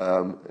be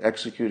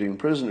executing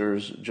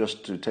prisoners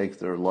just to take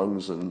their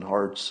lungs and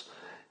hearts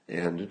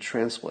and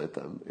transplant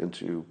them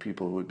into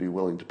people who would be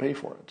willing to pay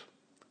for it.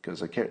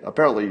 Because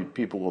apparently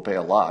people will pay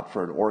a lot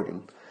for an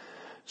organ.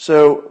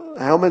 So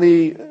how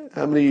many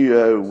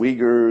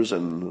Uyghurs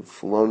and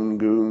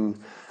Falun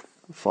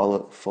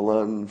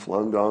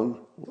Gong,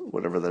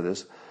 whatever that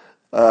is,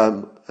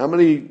 how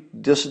many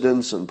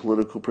dissidents and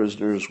political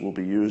prisoners will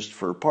be used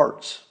for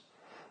parts?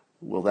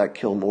 Will that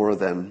kill more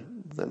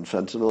than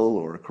fentanyl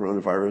or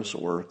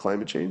coronavirus or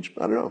climate change?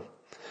 I don't know.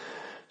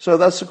 So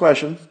that's the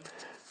question.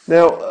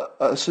 Now,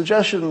 a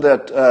suggestion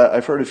that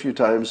I've heard a few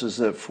times is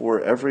that for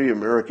every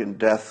American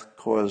death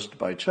caused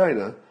by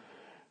China,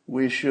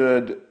 we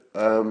should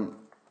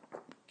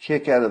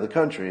kick out of the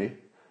country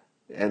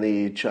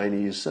any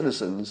Chinese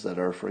citizens that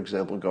are, for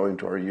example, going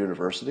to our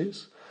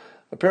universities,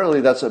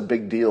 Apparently, that's a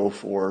big deal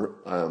for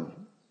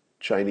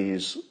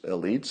Chinese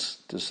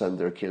elites to send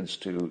their kids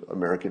to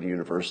American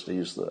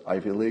universities, the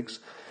Ivy Leagues.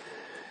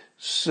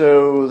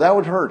 So that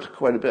would hurt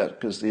quite a bit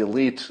because the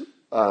elite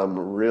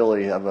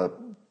really have a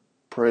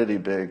pretty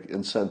big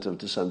incentive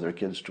to send their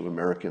kids to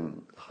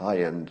American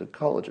high-end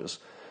colleges.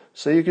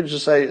 So you could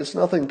just say, it's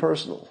nothing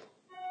personal.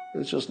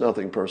 It's just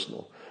nothing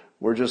personal.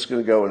 We're just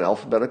going to go in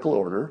alphabetical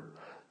order,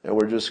 and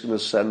we're just going to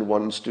send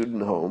one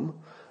student home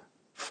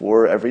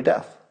for every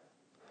death.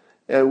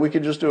 And we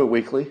could just do it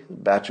weekly,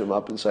 batch them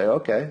up and say,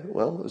 okay,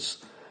 well, it's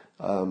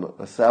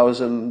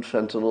 1,000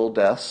 fentanyl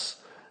deaths,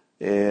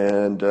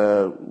 and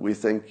we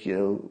think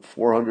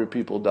 400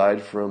 people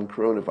died from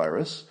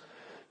coronavirus.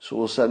 So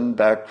we'll send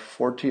back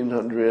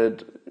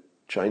 1,400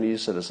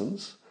 Chinese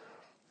citizens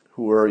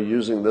who are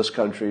using this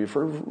country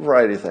for a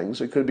variety of things.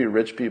 It could be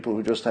rich people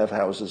who just have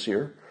houses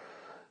here.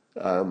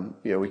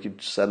 We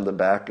could send them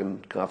back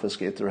and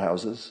confiscate their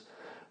houses.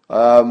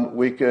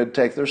 We could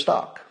take their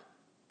stock.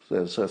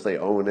 So if they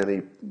own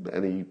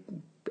any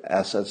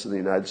assets in the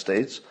United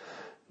States,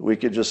 we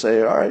could just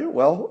say, all right,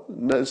 well,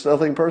 it's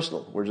nothing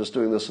personal. We're just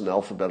doing this in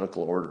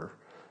alphabetical order.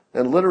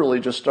 And literally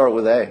just start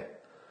with A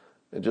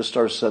and just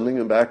start sending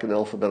them back in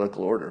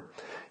alphabetical order.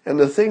 And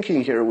the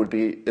thinking here would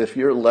be if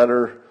your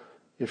letter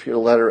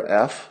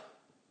F,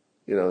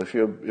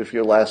 if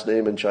your last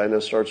name in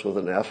China starts with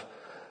an F,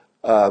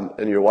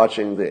 and you're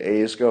watching the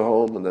A's go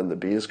home and then the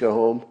B's go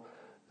home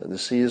and the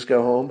C's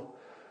go home,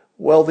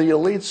 well, the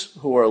elites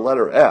who are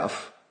letter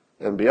F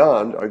and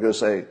beyond are going to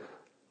say,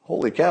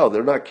 holy cow,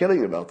 they're not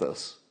kidding about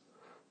this.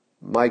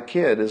 My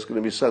kid is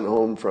going to be sent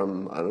home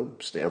from, I don't know,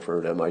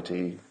 Stanford,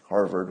 MIT,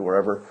 Harvard,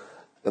 wherever,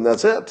 and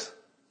that's it.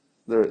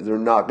 They're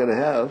not going to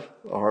have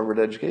a Harvard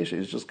education.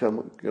 He's just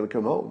going to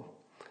come home.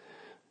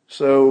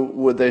 So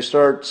would they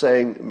start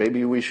saying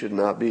maybe we should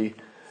not be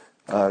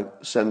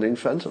sending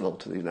fentanyl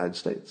to the United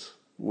States?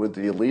 Would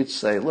the elites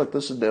say, look,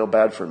 this is now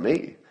bad for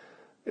me?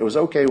 It was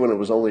okay when it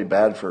was only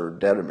bad for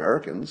dead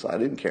Americans. I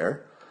didn't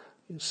care,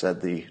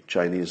 said the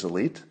Chinese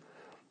elite.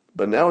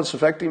 But now it's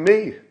affecting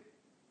me.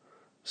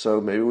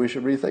 So maybe we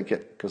should rethink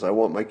it because I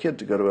want my kid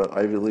to go to an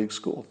Ivy League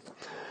school.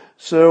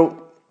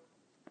 So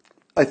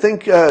I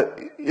think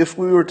if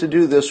we were to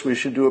do this, we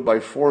should do it by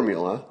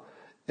formula,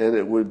 and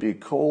it would be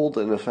cold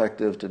and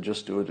effective to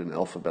just do it in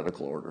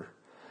alphabetical order.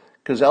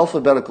 Because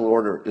alphabetical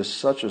order is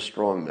such a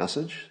strong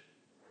message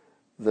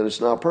that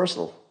it's not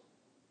personal.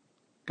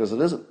 Because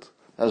it isn't.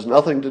 It has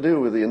nothing to do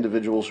with the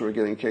individuals who are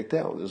getting kicked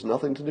out. There's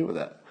nothing to do with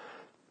that.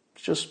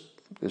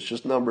 It's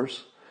just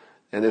numbers.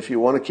 And if you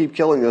want to keep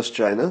killing us,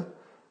 China,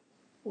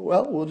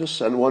 well, we'll just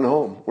send one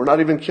home. We're not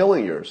even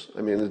killing yours.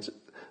 I mean,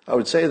 I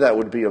would say that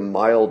would be a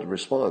mild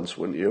response,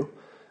 wouldn't you?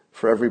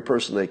 For every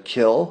person they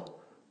kill,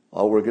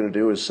 all we're going to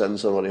do is send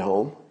somebody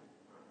home.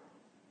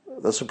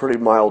 That's a pretty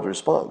mild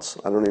response.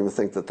 I don't even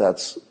think that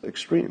that's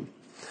extreme.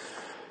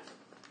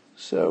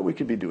 So we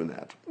could be doing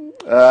that.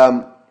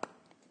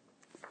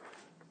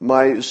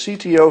 My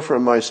CTO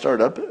from my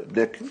startup,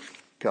 Nick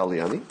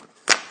Galliani,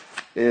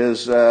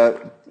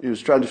 he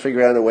was trying to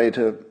figure out a way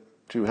to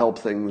help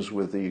things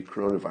with the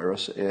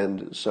coronavirus,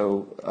 and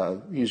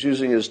so he's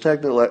using his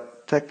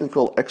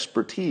technical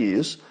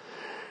expertise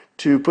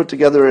to put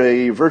together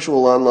a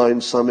virtual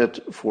online summit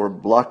for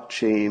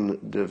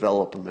blockchain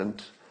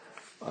development.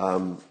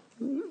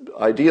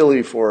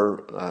 Ideally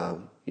for,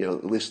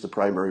 at least the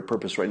primary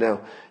purpose right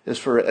now is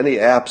for any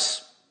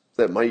apps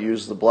that might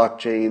use the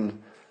blockchain.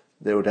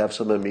 They would have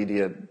some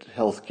immediate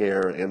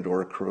healthcare and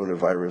or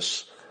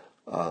coronavirus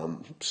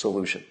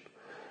solution.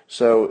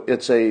 So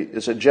it's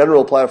a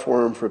general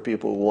platform for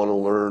people who want to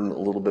learn a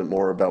little bit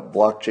more about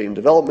blockchain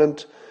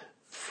development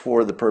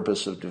for the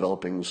purpose of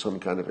developing some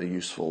kind of a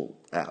useful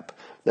app.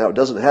 Now, it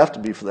doesn't have to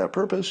be for that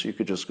purpose. You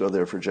could just go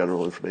there for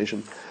general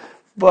information.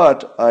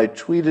 But I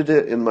tweeted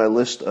it in my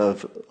list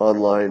of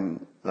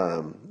online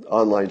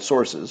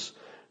sources.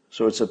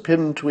 So it's a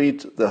pinned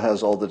tweet that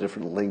has all the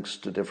different links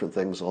to different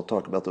things. I'll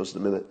talk about those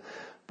in a minute.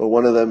 But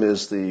one of them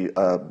is the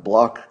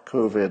Block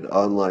COVID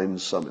Online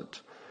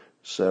Summit.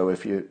 So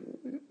if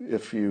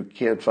you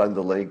can't find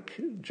the link,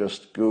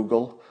 just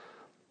Google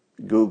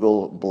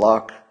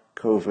Block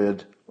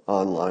COVID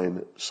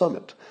Online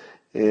Summit,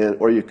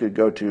 or you could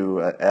go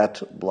to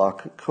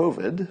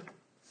 @BlockCovid,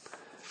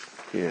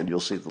 and you'll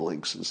see the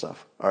links and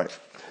stuff. All right.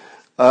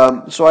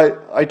 So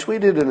I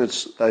tweeted, and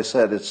I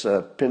said it's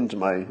pinned to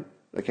my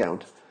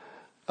account.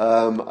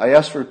 I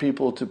asked for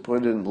people to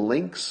put in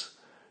links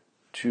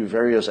to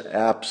various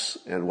apps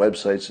and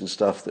websites and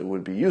stuff that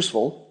would be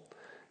useful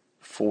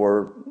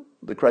for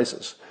the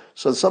crisis.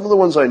 So some of the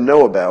ones I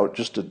know about,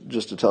 just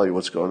to tell you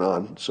what's going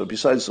on. So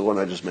besides the one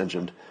I just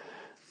mentioned,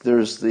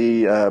 there's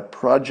the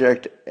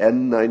project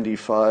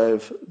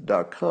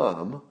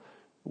N95.com,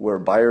 where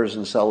buyers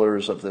and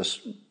sellers of this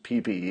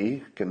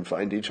PPE can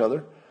find each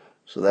other.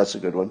 So that's a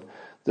good one.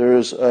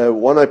 There's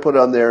one I put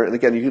on there, and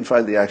again, you can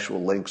find the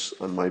actual links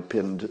on my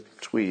pinned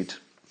tweet.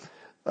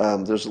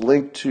 There's a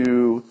link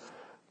to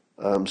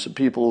some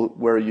people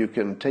where you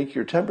can take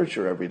your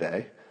temperature every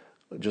day,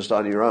 just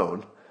on your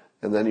own,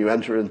 and then you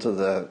enter into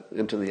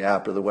the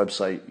app or the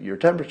website your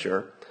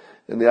temperature.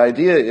 And the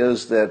idea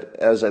is that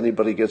as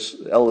anybody gets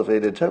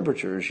elevated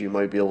temperatures, you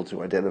might be able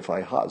to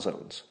identify hot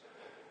zones.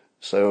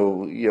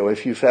 So,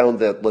 if you found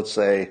that, let's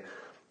say,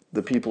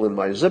 the people in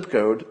my zip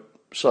code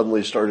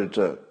suddenly started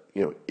to,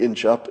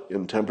 inch up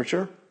in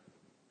temperature,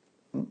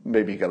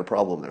 maybe you got a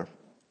problem there.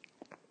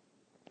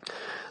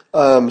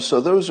 So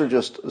those are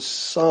just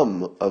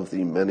some of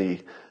the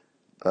many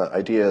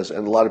ideas,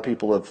 and a lot of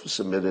people have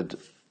submitted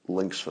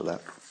links for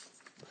that.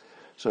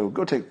 So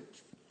go take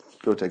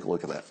a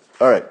look at that.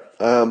 All right.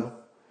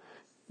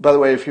 By the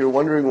way, if you're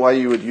wondering why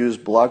you would use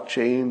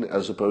blockchain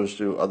as opposed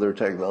to other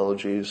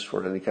technologies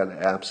for any kind of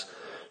apps,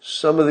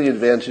 some of the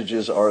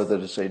advantages are that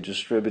it's a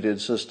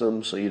distributed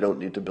system, so you don't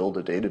need to build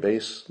a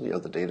database.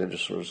 The data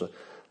just sort of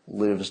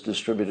lives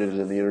distributed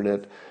in the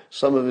internet.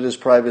 Some of it is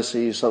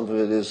privacy. Some of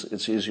it is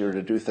it's easier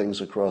to do things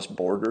across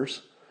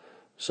borders.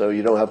 So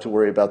you don't have to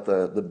worry about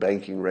the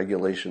banking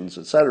regulations,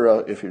 et cetera,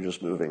 if you're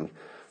just moving,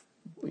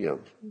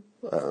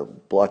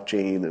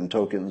 blockchain and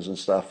tokens and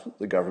stuff.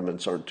 The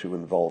governments aren't too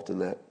involved in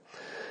that.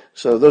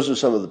 So those are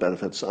some of the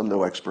benefits. I'm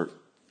no expert.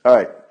 All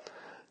right.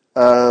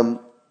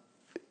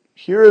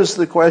 Here is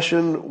the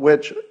question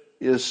which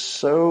is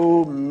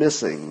so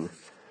missing,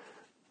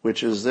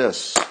 which is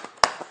this.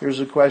 Here's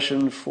a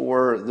question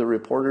for the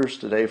reporters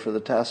today for the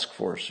task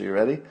force. Are you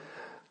ready?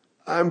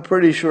 I'm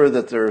pretty sure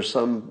that there are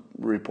some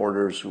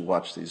reporters who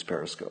watch these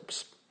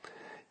periscopes.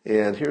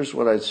 And here's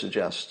what I'd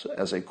suggest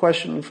as a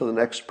question for the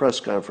next press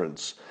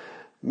conference.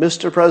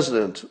 Mr.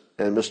 President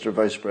and Mr.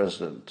 Vice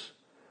President,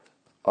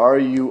 are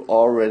you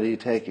already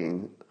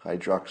taking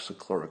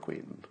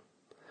hydroxychloroquine?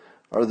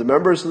 Are the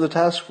members of the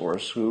task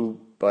force, who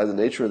by the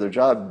nature of their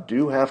job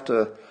do have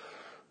to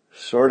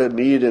sort of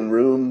meet in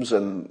rooms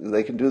and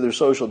they can do their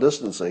social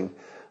distancing,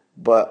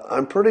 but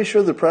I'm pretty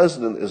sure the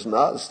president is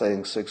not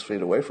staying 6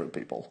 feet away from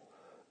people.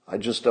 I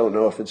just don't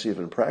know if it's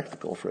even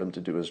practical for him to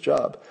do his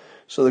job.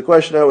 So the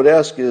question I would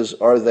ask is,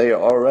 are they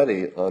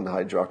already on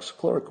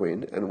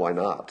hydroxychloroquine, and why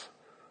not?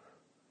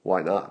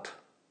 Why not?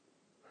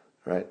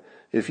 Right?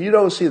 If you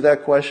don't see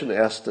that question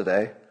asked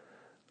today,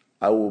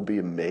 I will be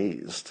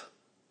amazed.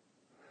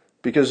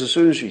 Because as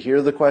soon as you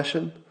hear the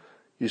question,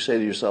 you say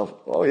to yourself,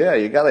 oh yeah,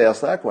 you got to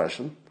ask that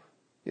question,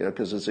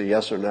 because it's a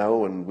yes or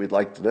no and we'd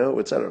like to know,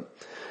 etc.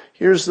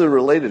 Here's the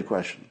related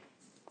question.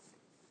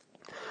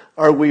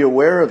 Are we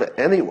aware of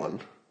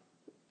anyone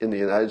in the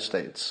United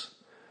States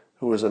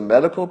who is a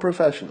medical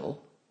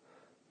professional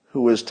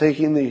who is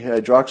taking the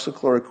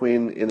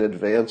hydroxychloroquine in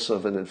advance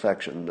of an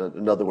infection,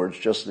 in other words,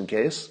 just in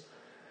case,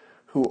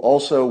 who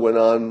also went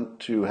on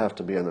to have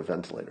to be on a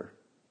ventilator?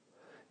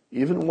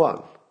 Even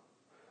one.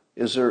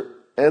 Is there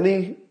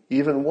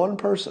even one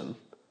person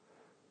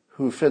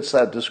who fits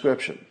that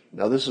description?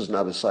 Now, this is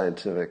not a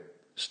scientific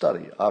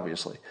study,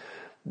 obviously,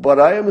 but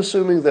I am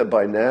assuming that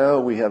by now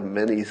we have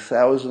many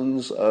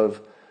thousands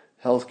of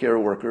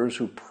healthcare workers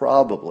who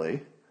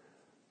probably,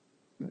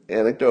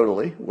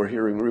 anecdotally, we're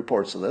hearing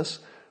reports of this,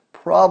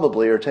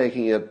 probably are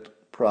taking it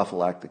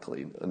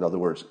prophylactically, in other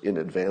words, in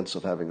advance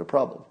of having a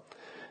problem.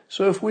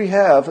 So if we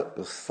have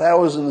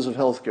thousands of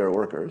healthcare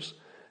workers,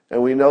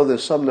 and we know that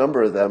some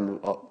number of them,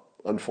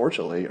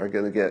 unfortunately, are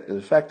going to get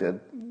infected,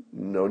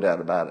 no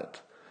doubt about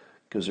it,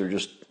 because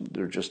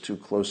they're just too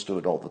close to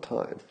it all the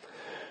time.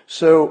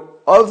 So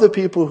of the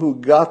people who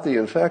got the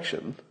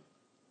infection,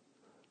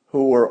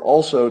 who were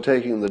also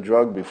taking the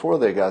drug before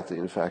they got the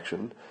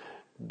infection,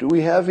 do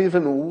we have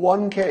even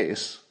one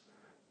case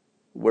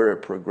where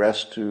it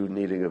progressed to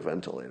needing a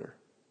ventilator?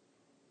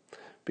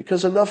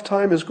 Because enough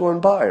time has gone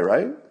by,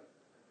 right?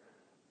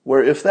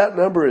 Where if that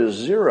number is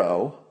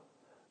 0,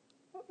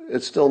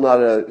 it's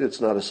not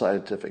a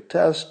scientific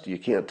test. You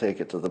can't take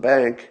it to the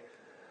bank.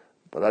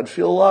 But I'd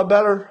feel a lot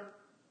better,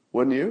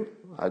 wouldn't you?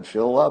 I'd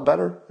feel a lot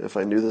better if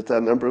I knew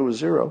that number was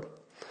 0.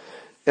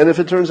 And if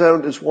it turns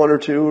out it's 1 or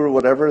 2 or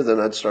whatever, then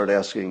I'd start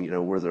asking,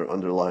 were there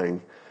any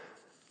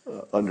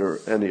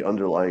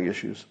underlying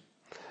issues?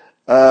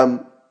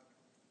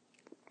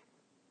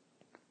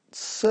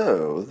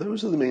 So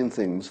those are the main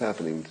things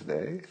happening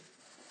today.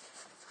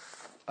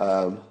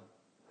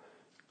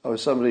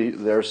 Somebody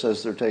there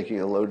says they're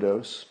taking a low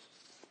dose.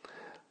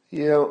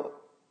 I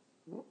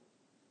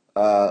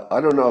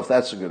don't know if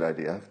that's a good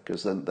idea,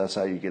 because then that's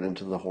how you get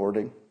into the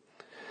hoarding.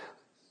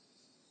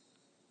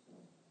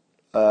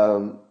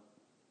 Yeah,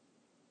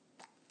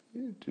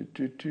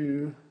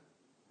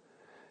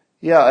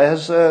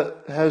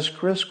 has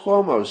Chris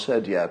Cuomo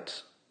said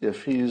yet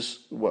if he's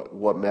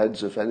what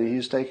meds, if any,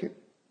 he's taking?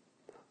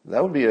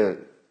 That would be a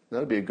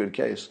good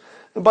case.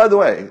 And by the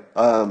way,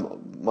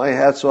 my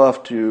hat's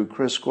off to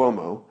Chris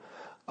Cuomo.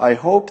 I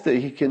hope that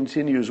he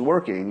continues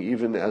working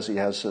even as he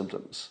has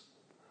symptoms.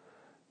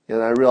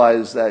 And I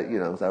realize that,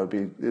 that would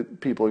be,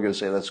 people are going to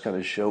say that's kind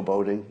of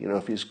showboating,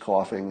 if he's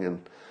coughing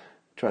and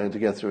trying to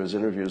get through his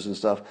interviews and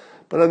stuff.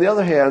 But on the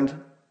other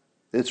hand,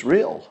 it's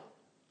real,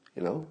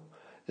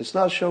 It's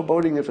not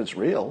showboating if it's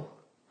real.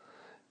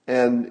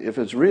 And if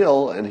it's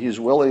real and he's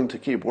willing to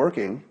keep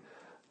working,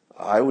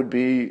 I would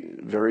be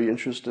very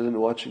interested in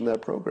watching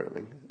that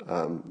programming.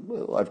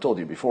 I've told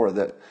you before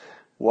that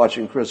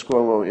watching Chris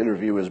Cuomo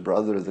interview his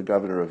brother, the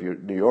governor of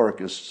New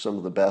York, is some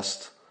of the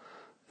best.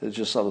 It's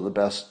just some of the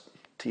best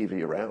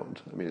TV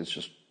around. I mean, it's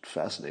just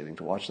fascinating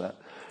to watch that.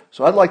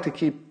 So I'd like to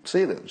keep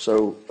seeing him.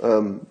 So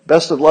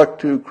best of luck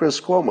to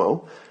Chris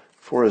Cuomo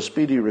for a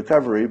speedy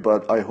recovery,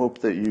 but I hope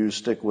that you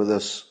stick with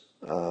us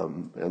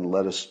and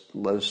let us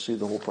see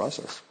the whole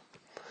process.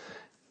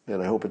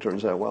 And I hope it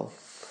turns out well.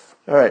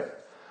 All right.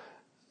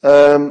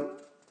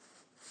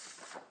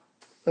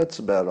 That's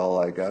about all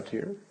I got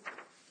here.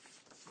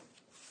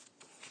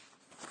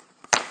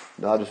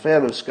 Not a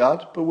fan of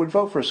Scott, but would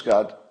vote for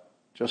Scott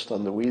just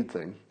on the weed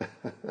thing.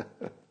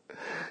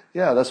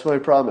 Yeah, that's my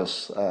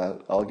promise.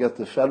 I'll get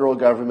the federal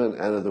government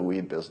out of the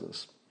weed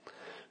business.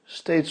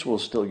 States will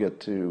still get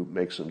to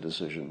make some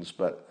decisions,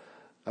 but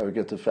I would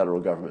get the federal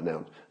government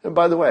down. And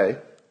by the way,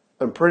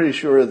 I'm pretty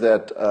sure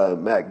that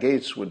Matt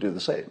Gaetz would do the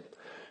same.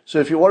 So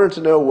if you wanted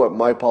to know what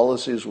my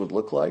policies would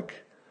look like,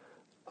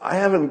 I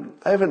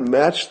haven't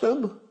matched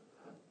them,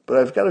 but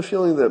I've got a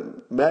feeling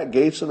that Matt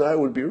Gaetz and I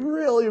would be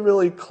really,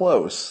 really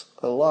close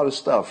on a lot of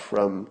stuff,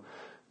 from,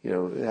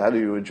 how do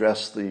you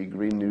address the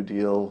Green New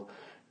Deal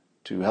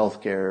to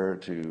healthcare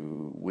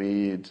to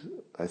weed.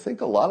 I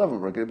think a lot of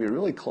them are going to be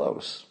really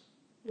close.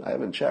 I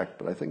haven't checked,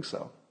 but I think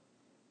so.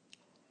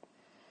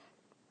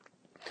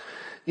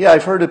 Yeah,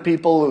 I've heard of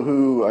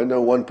people I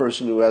know one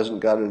person who hasn't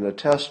gotten a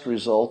test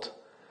result.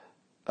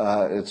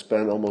 It's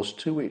been almost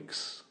 2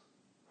 weeks.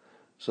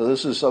 So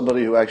this is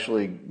somebody who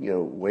actually,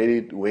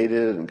 waited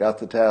and got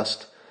the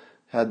test,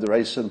 had the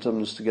right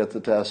symptoms to get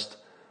the test,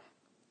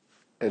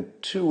 and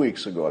 2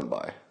 weeks have gone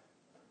by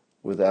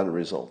without a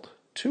result.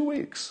 2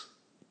 weeks.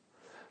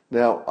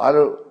 Now,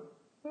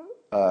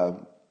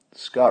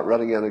 Scott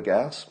running out of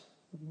gas?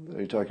 Are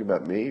you talking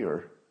about me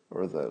or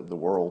the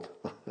world?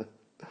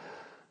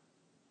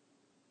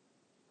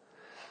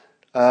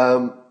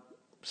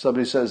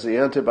 Somebody says the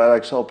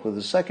antibiotics help with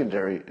the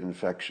secondary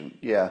infection.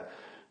 Yeah.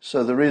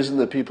 So the reason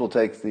that people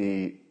take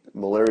the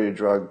malaria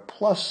drug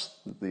plus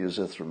the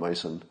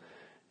azithromycin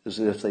is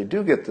that if they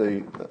do get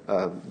the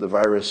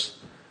virus,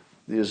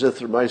 the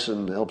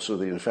azithromycin helps with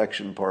the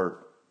infection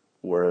part,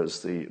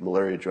 whereas the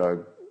malaria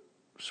drug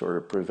sort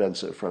of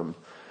prevents it from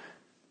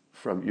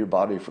your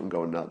body from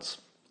going nuts.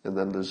 And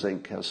then the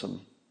zinc has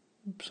some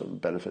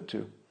benefit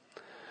too.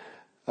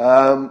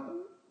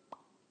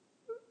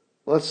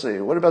 Let's see.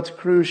 What about the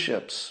cruise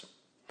ships?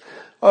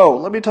 Oh,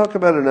 let me talk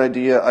about an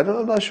idea.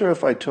 I'm not sure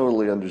if I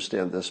totally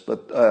understand this,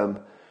 but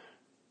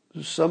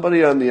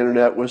somebody on the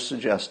internet was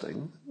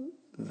suggesting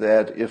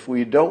that if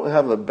we don't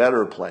have a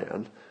better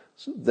plan,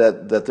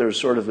 that there's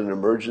sort of an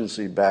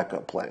emergency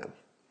backup plan.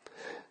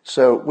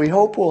 So we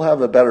hope we'll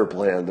have a better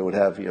plan that would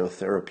have,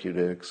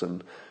 therapeutics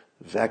and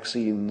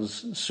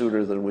vaccines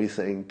sooner than we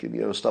think,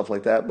 and, stuff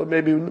like that, but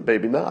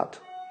maybe not.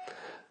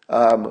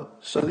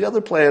 So the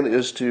other plan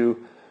is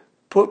to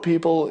put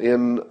people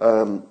in,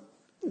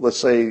 let's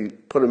say,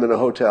 put them in a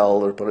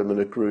hotel or put them in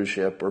a cruise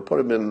ship or put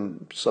them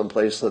in some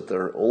place that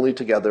they're only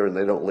together and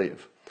they don't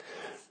leave,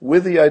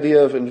 with the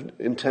idea of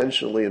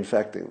intentionally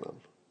infecting them.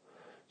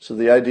 So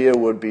the idea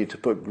would be to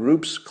put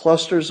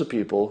clusters of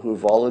people who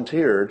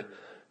volunteered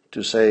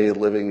to, say,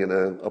 living in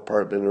an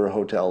apartment or a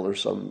hotel or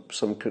some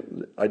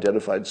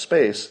identified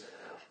space,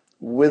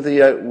 with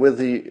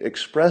the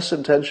express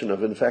intention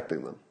of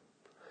infecting them,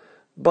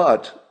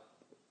 but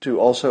to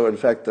also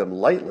infect them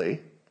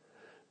lightly,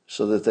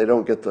 so that they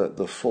don't get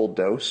the full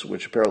dose,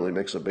 which apparently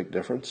makes a big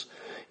difference.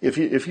 If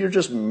you're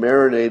just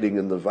marinating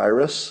in the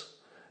virus,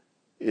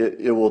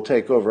 it will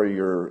take over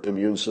your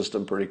immune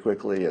system pretty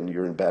quickly, and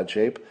you're in bad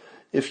shape.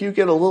 If you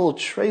get a little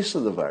trace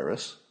of the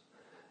virus,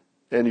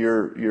 and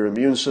your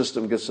immune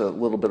system gets a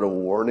little bit of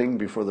warning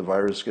before the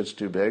virus gets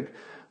too big,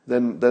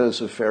 then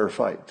it's a fair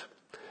fight.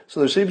 So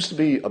there seems to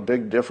be a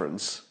big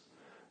difference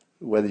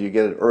whether you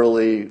get it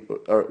early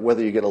or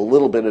whether you get a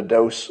little bit of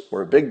dose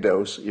or a big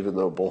dose, even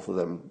though both of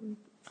them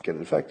can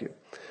infect you.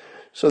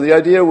 So the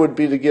idea would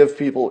be to give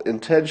people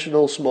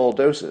intentional small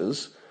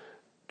doses,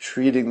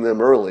 treating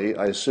them early,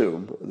 I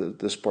assume.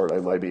 This part I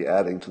might be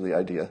adding to the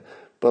idea.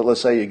 But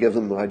let's say you give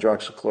them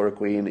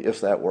hydroxychloroquine,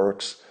 if that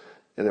works,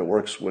 and it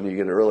works when you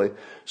get it early.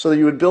 So that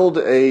you would build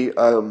a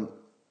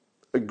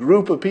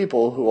group of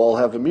people who all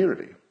have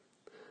immunity.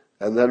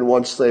 And then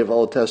once they've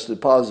all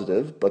tested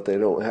positive, but they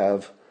don't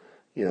have,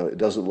 it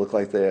doesn't look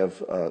like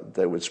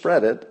they would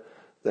spread it,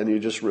 then you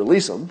just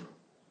release them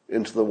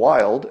into the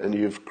wild, and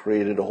you've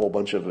created a whole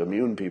bunch of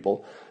immune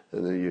people,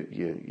 and then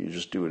you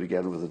just do it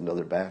again with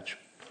another batch.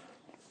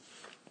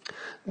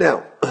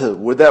 Now,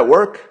 would that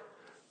work,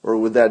 or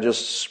would that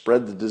just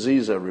spread the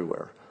disease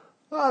everywhere?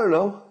 I don't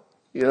know.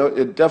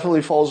 It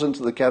definitely falls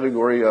into the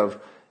category of,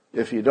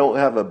 if you don't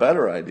have a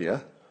better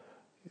idea,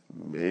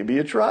 maybe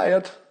you try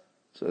it.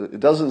 So it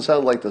doesn't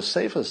sound like the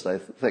safest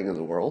thing in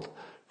the world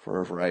for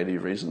a variety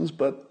of reasons,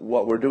 but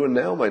what we're doing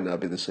now might not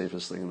be the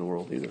safest thing in the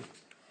world either.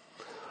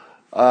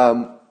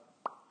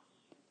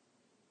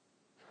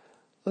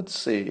 Let's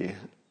see.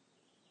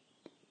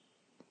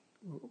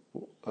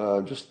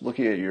 Just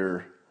looking at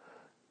your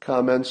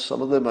comments.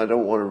 Some of them I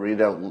don't want to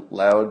read out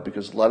loud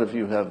because a lot of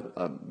you have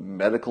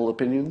medical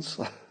opinions.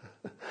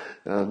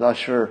 I'm not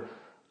sure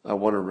I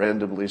want to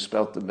randomly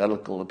spout the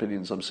medical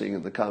opinions I'm seeing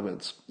in the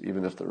comments,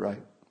 even if they're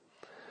right.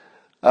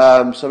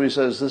 Somebody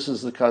says, this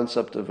is the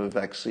concept of a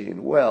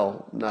vaccine.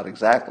 Well, not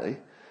exactly,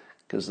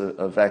 because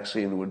a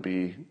vaccine would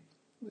be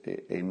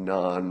a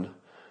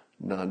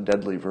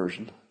non-deadly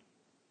version.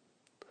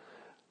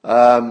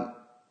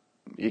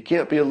 You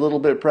can't be a little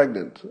bit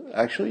pregnant.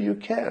 Actually, you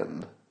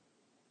can.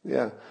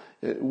 Yeah.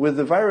 With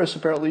the virus,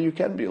 apparently you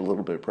can be a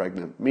little bit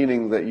pregnant,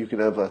 meaning that you can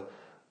have a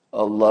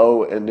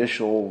low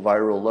initial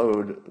viral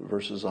load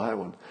versus a high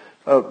one.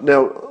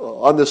 Now,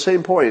 on the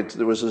same point,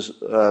 there was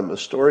a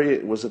story,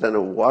 was it in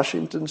a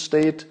Washington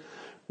state,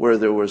 where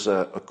there was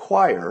a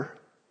choir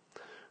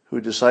who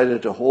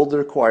decided to hold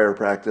their choir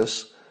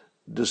practice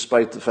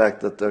despite the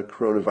fact that the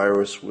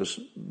coronavirus was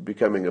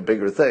becoming a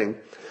bigger thing.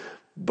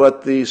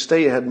 But the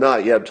state had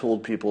not yet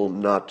told people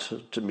not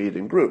to meet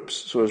in groups.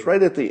 So it was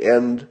right at the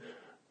end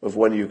of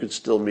when you could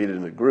still meet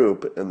in a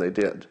group, and they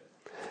did.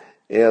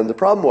 And the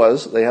problem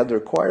was they had their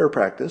choir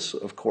practice,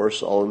 of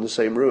course, all in the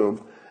same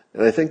room.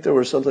 And I think there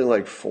were something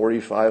like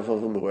 45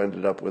 of them who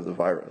ended up with the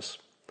virus.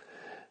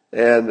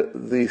 And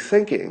the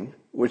thinking,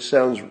 which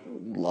sounds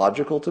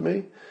logical to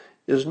me,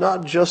 is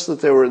not just that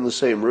they were in the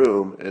same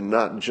room and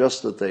not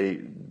just that they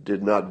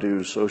did not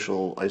do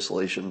social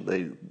isolation.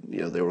 They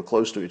were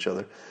close to each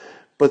other.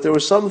 But there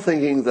was some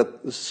thinking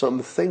that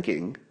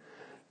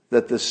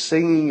the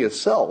singing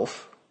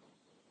itself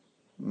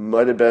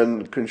might have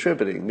been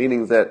contributing,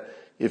 meaning that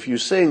if you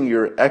sing,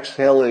 you're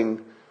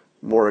exhaling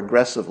more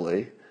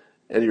aggressively,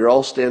 and you're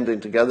all standing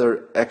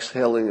together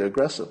exhaling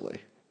aggressively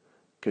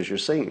because you're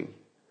singing.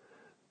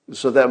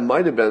 So that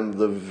might have been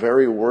the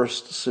very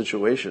worst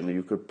situation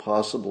you could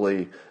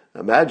possibly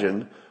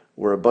imagine,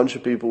 where a bunch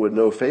of people with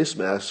no face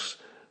masks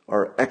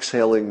are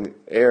exhaling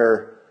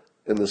air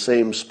in the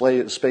same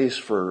space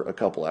for a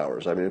couple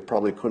hours. I mean, it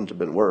probably couldn't have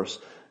been worse,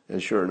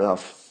 and sure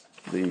enough,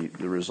 the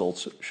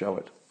results show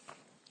it.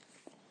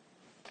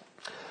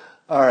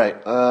 All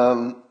right.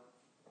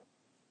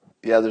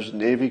 There's a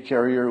Navy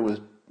carrier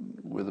with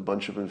a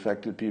bunch of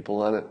infected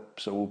people on it,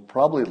 so we'll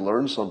probably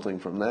learn something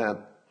from that,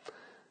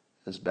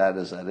 as bad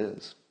as that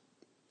is.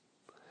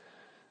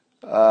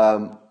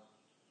 I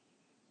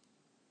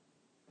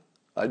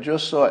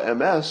just saw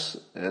MS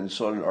and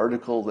saw an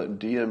article that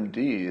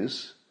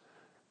DMDs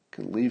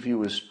can leave you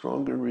with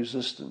stronger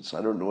resistance.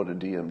 I don't know what a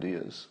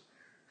DMD is.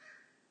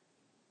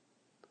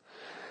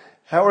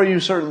 How are you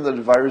certain that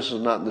the virus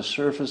is not in the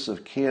surface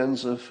of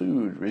cans of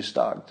food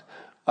restocked?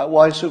 Well,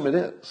 I assume it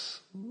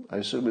is.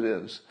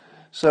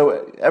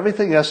 So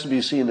everything has to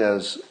be seen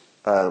as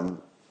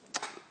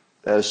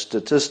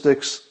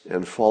statistics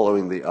and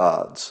following the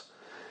odds.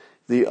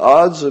 The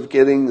odds of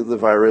getting the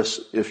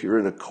virus, if you're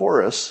in a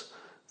chorus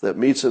that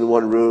meets in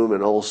one room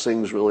and all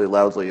sings really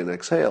loudly and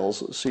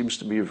exhales, seems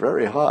to be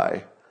very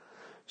high.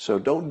 So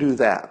don't do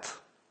that.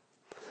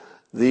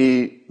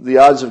 The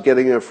odds of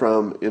getting it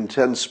from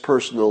intense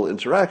personal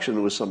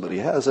interaction with somebody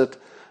who has it,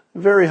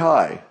 very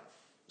high.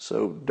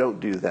 So don't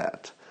do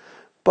that.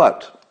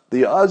 But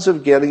the odds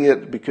of getting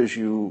it because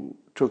you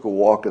took a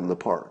walk in the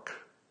park,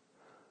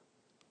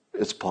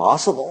 it's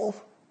possible,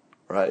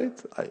 right?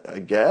 I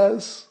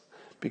guess.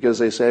 Because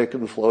they say it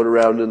can float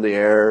around in the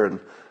air, and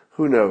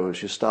who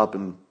knows, you stop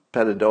and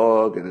pet a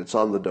dog and it's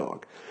on the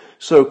dog.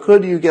 So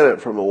could you get it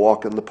from a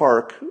walk in the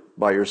park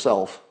by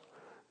yourself?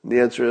 And the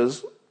answer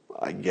is,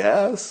 I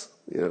guess,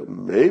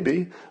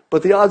 maybe.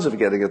 But the odds of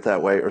getting it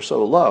that way are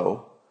so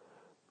low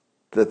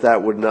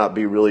that would not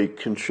be really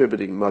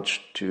contributing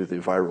much to the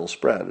viral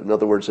spread. In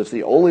other words, if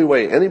the only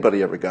way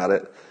anybody ever got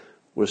it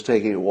was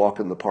taking a walk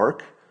in the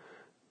park,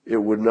 it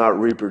would not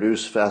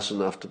reproduce fast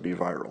enough to be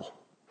viral.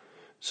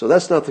 So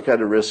that's not the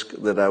kind of risk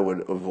that I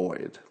would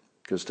avoid,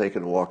 because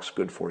taking a walk's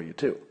good for you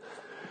too.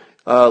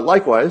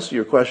 Likewise,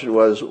 your question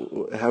was,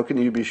 how can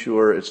you be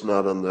sure it's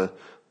not on the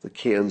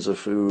cans of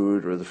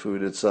food or the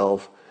food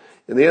itself?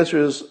 And the answer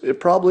is, it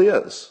probably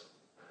is.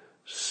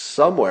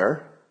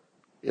 Somewhere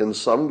in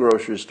some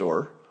grocery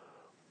store,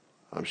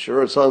 I'm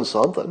sure it's on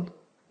something.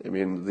 I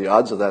mean, the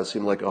odds of that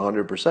seem like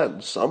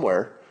 100%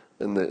 somewhere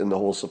in the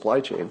whole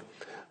supply chain.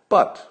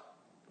 But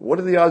what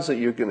are the odds that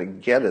you're going to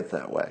get it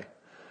that way?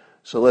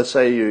 So let's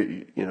say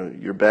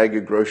your bag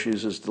of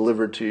groceries is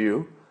delivered to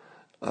you,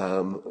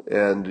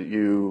 and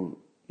you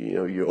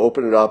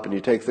open it up and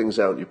you take things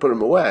out and you put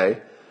them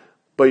away,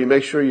 but you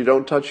make sure you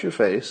don't touch your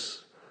face.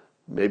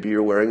 Maybe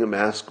you're wearing a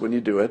mask when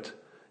you do it,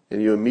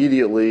 and you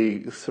immediately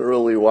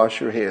thoroughly wash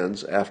your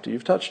hands after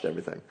you've touched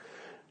everything.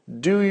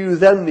 Do you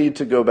then need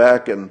to go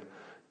back and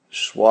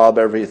swab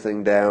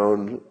everything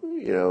down,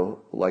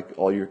 like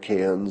all your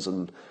cans,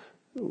 and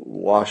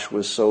wash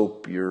with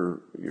soap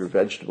your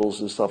vegetables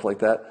and stuff like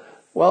that?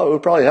 Well, it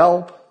would probably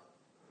help,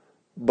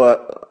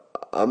 but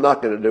I'm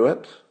not going to do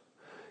it,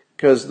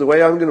 because the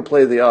way I'm going to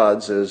play the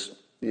odds is,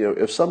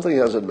 if something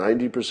has a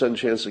 90%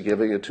 chance of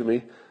giving it to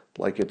me,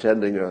 like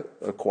attending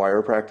a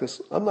choir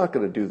practice, I'm not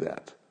going to do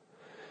that.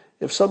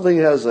 If something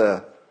has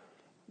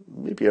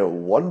maybe a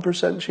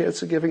 1%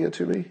 chance of giving it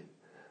to me,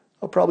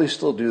 I'll probably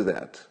still do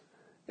that.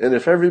 And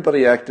if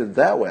everybody acted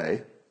that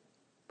way,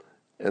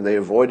 and they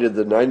avoided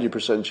the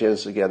 90%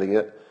 chance of getting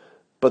it,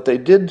 but they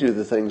did do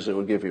the things that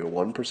would give you a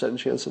 1%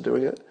 chance of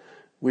doing it,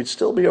 we'd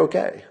still be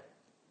okay,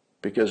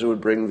 because it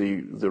would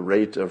bring the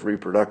rate of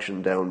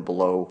reproduction down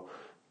below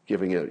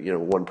giving it,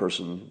 one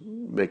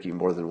person making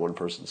more than one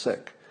person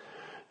sick.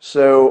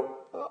 So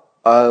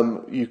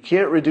you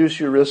can't reduce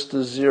your risk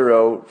to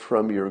zero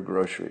from your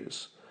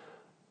groceries.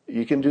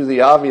 You can do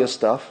the obvious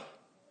stuff.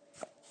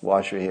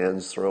 Wash your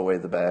hands, throw away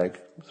the bag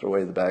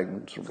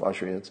and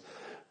wash your hands.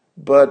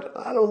 But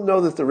I don't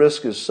know that the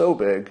risk is so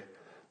big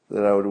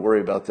that I would worry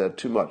about that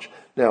too much.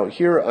 Now,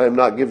 here I'm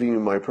not giving you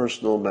my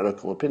personal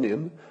medical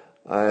opinion.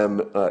 I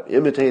am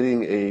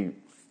imitating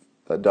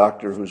a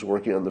doctor who's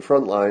working on the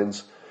front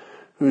lines,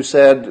 who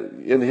said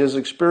in his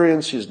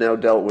experience, he's now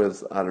dealt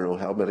with, I don't know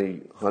how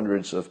many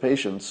hundreds of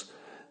patients,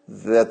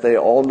 that they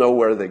all know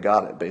where they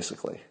got it,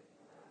 basically.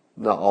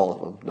 Not all of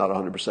them, not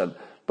 100%.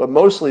 But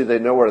mostly they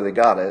know where they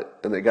got it,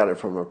 and they got it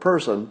from a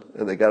person,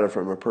 and they got it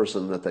from a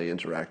person that they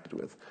interacted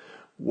with.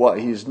 What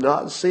he's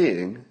not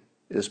seeing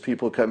is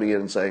people coming in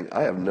and saying,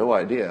 I have no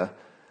idea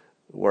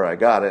where I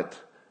got it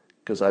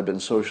because I've been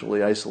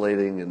socially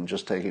isolating and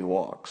just taking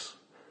walks.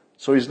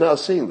 So he's not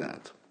seeing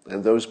that.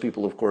 And those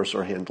people, of course,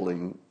 are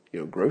handling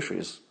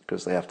groceries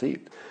because they have to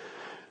eat.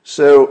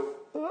 So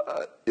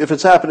if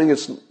it's happening,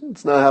 it's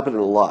not happening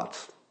a lot.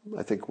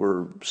 I think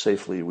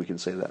we can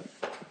say that.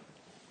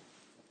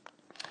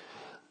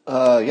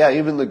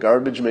 Even the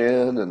garbage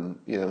man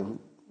and,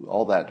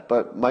 all that.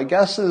 But my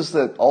guess is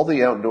that all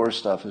the outdoor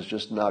stuff is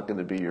just not going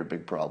to be your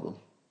big problem.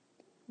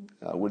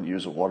 I wouldn't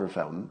use a water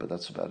fountain, but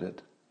that's about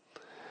it.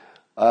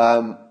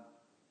 Somebody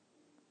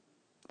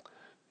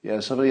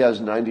has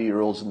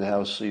 90-year-olds in the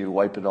house, so you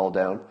wipe it all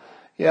down.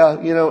 Yeah,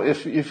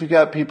 if you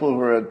got people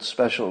who are at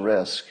special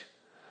risk,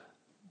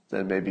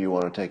 then maybe you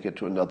want to take it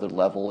to another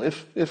level,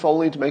 if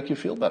only to make you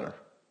feel better.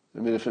 I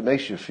mean, if it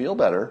makes you feel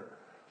better,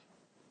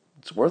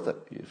 it's worth it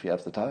if you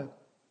have the time.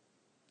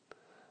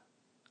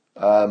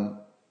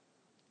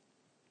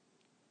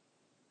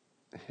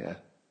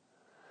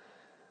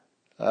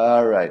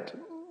 All right.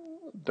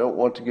 Don't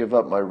want to give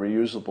up my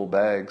reusable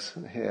bags.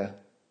 Yeah.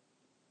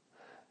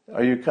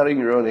 Are you cutting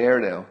your own hair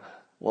now?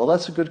 Well,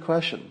 that's a good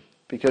question.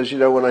 Because,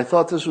 when I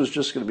thought this was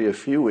just going to be a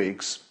few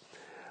weeks,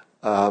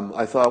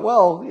 I thought,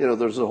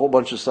 there's a whole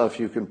bunch of stuff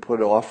you can put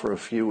off for a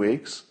few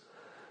weeks.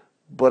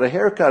 But a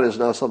haircut is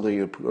not something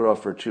you put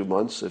off for 2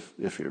 months,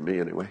 if you're me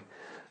anyway.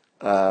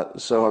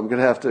 So I'm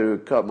going to have to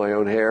cut my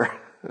own hair.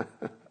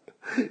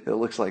 It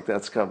looks like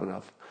that's coming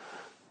up.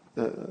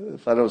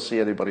 If I don't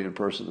see anybody in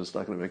person, it's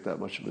not going to make that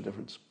much of a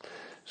difference.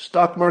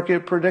 Stock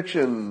market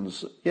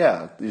predictions.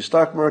 Yeah, the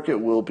stock market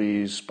will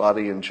be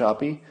spotty and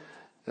choppy,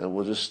 and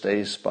will just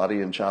stay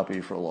spotty and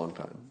choppy for a long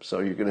time. So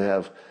you're going to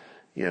have,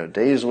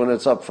 days when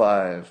it's up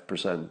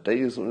 5%,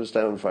 days when it's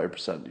down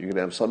 5%. You're going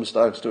to have some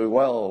stocks doing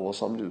well, while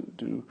some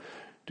do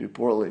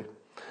poorly.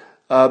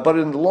 But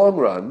in the long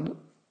run,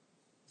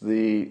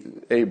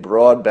 a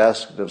broad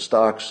basket of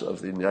stocks of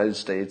the United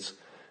States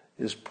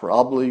is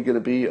probably going to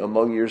be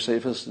among your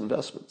safest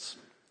investments.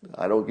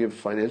 I don't give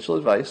financial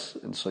advice,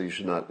 and so you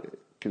should not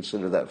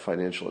consider that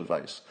financial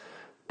advice.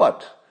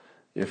 But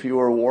if you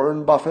are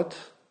Warren Buffett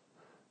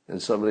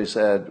and somebody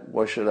said,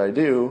 what should I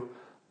do?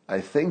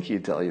 I think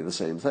he'd tell you the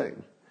same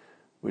thing,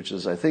 which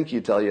is I think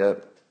he'd tell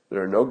you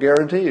there are no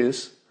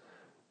guarantees,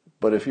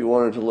 but if you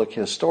wanted to look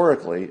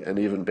historically and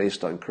even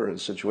based on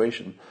current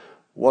situation,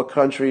 what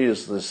country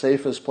is the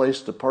safest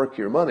place to park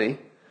your money?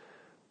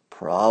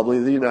 Probably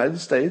the United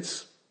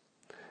States.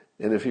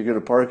 And if you're going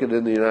to park it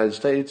in the United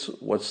States,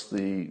 what's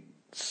the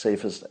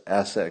safest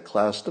asset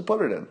class to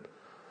put it in?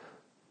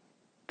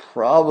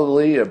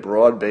 Probably a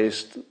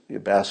broad-based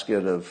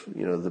basket of,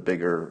 the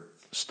bigger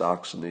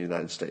stocks in the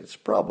United States.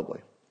 Probably.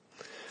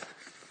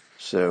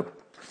 So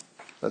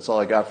that's all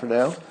I got for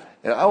now.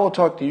 And I will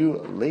talk to you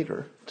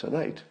later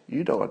tonight.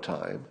 You know what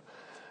time.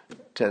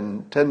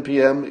 10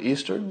 p.m.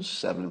 Eastern,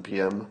 7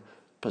 p.m.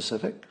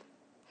 Pacific.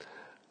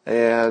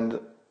 And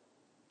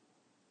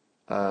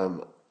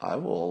I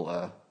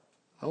will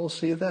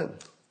see you then.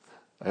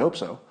 I hope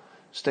so.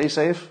 Stay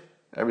safe.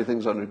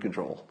 Everything's under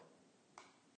control.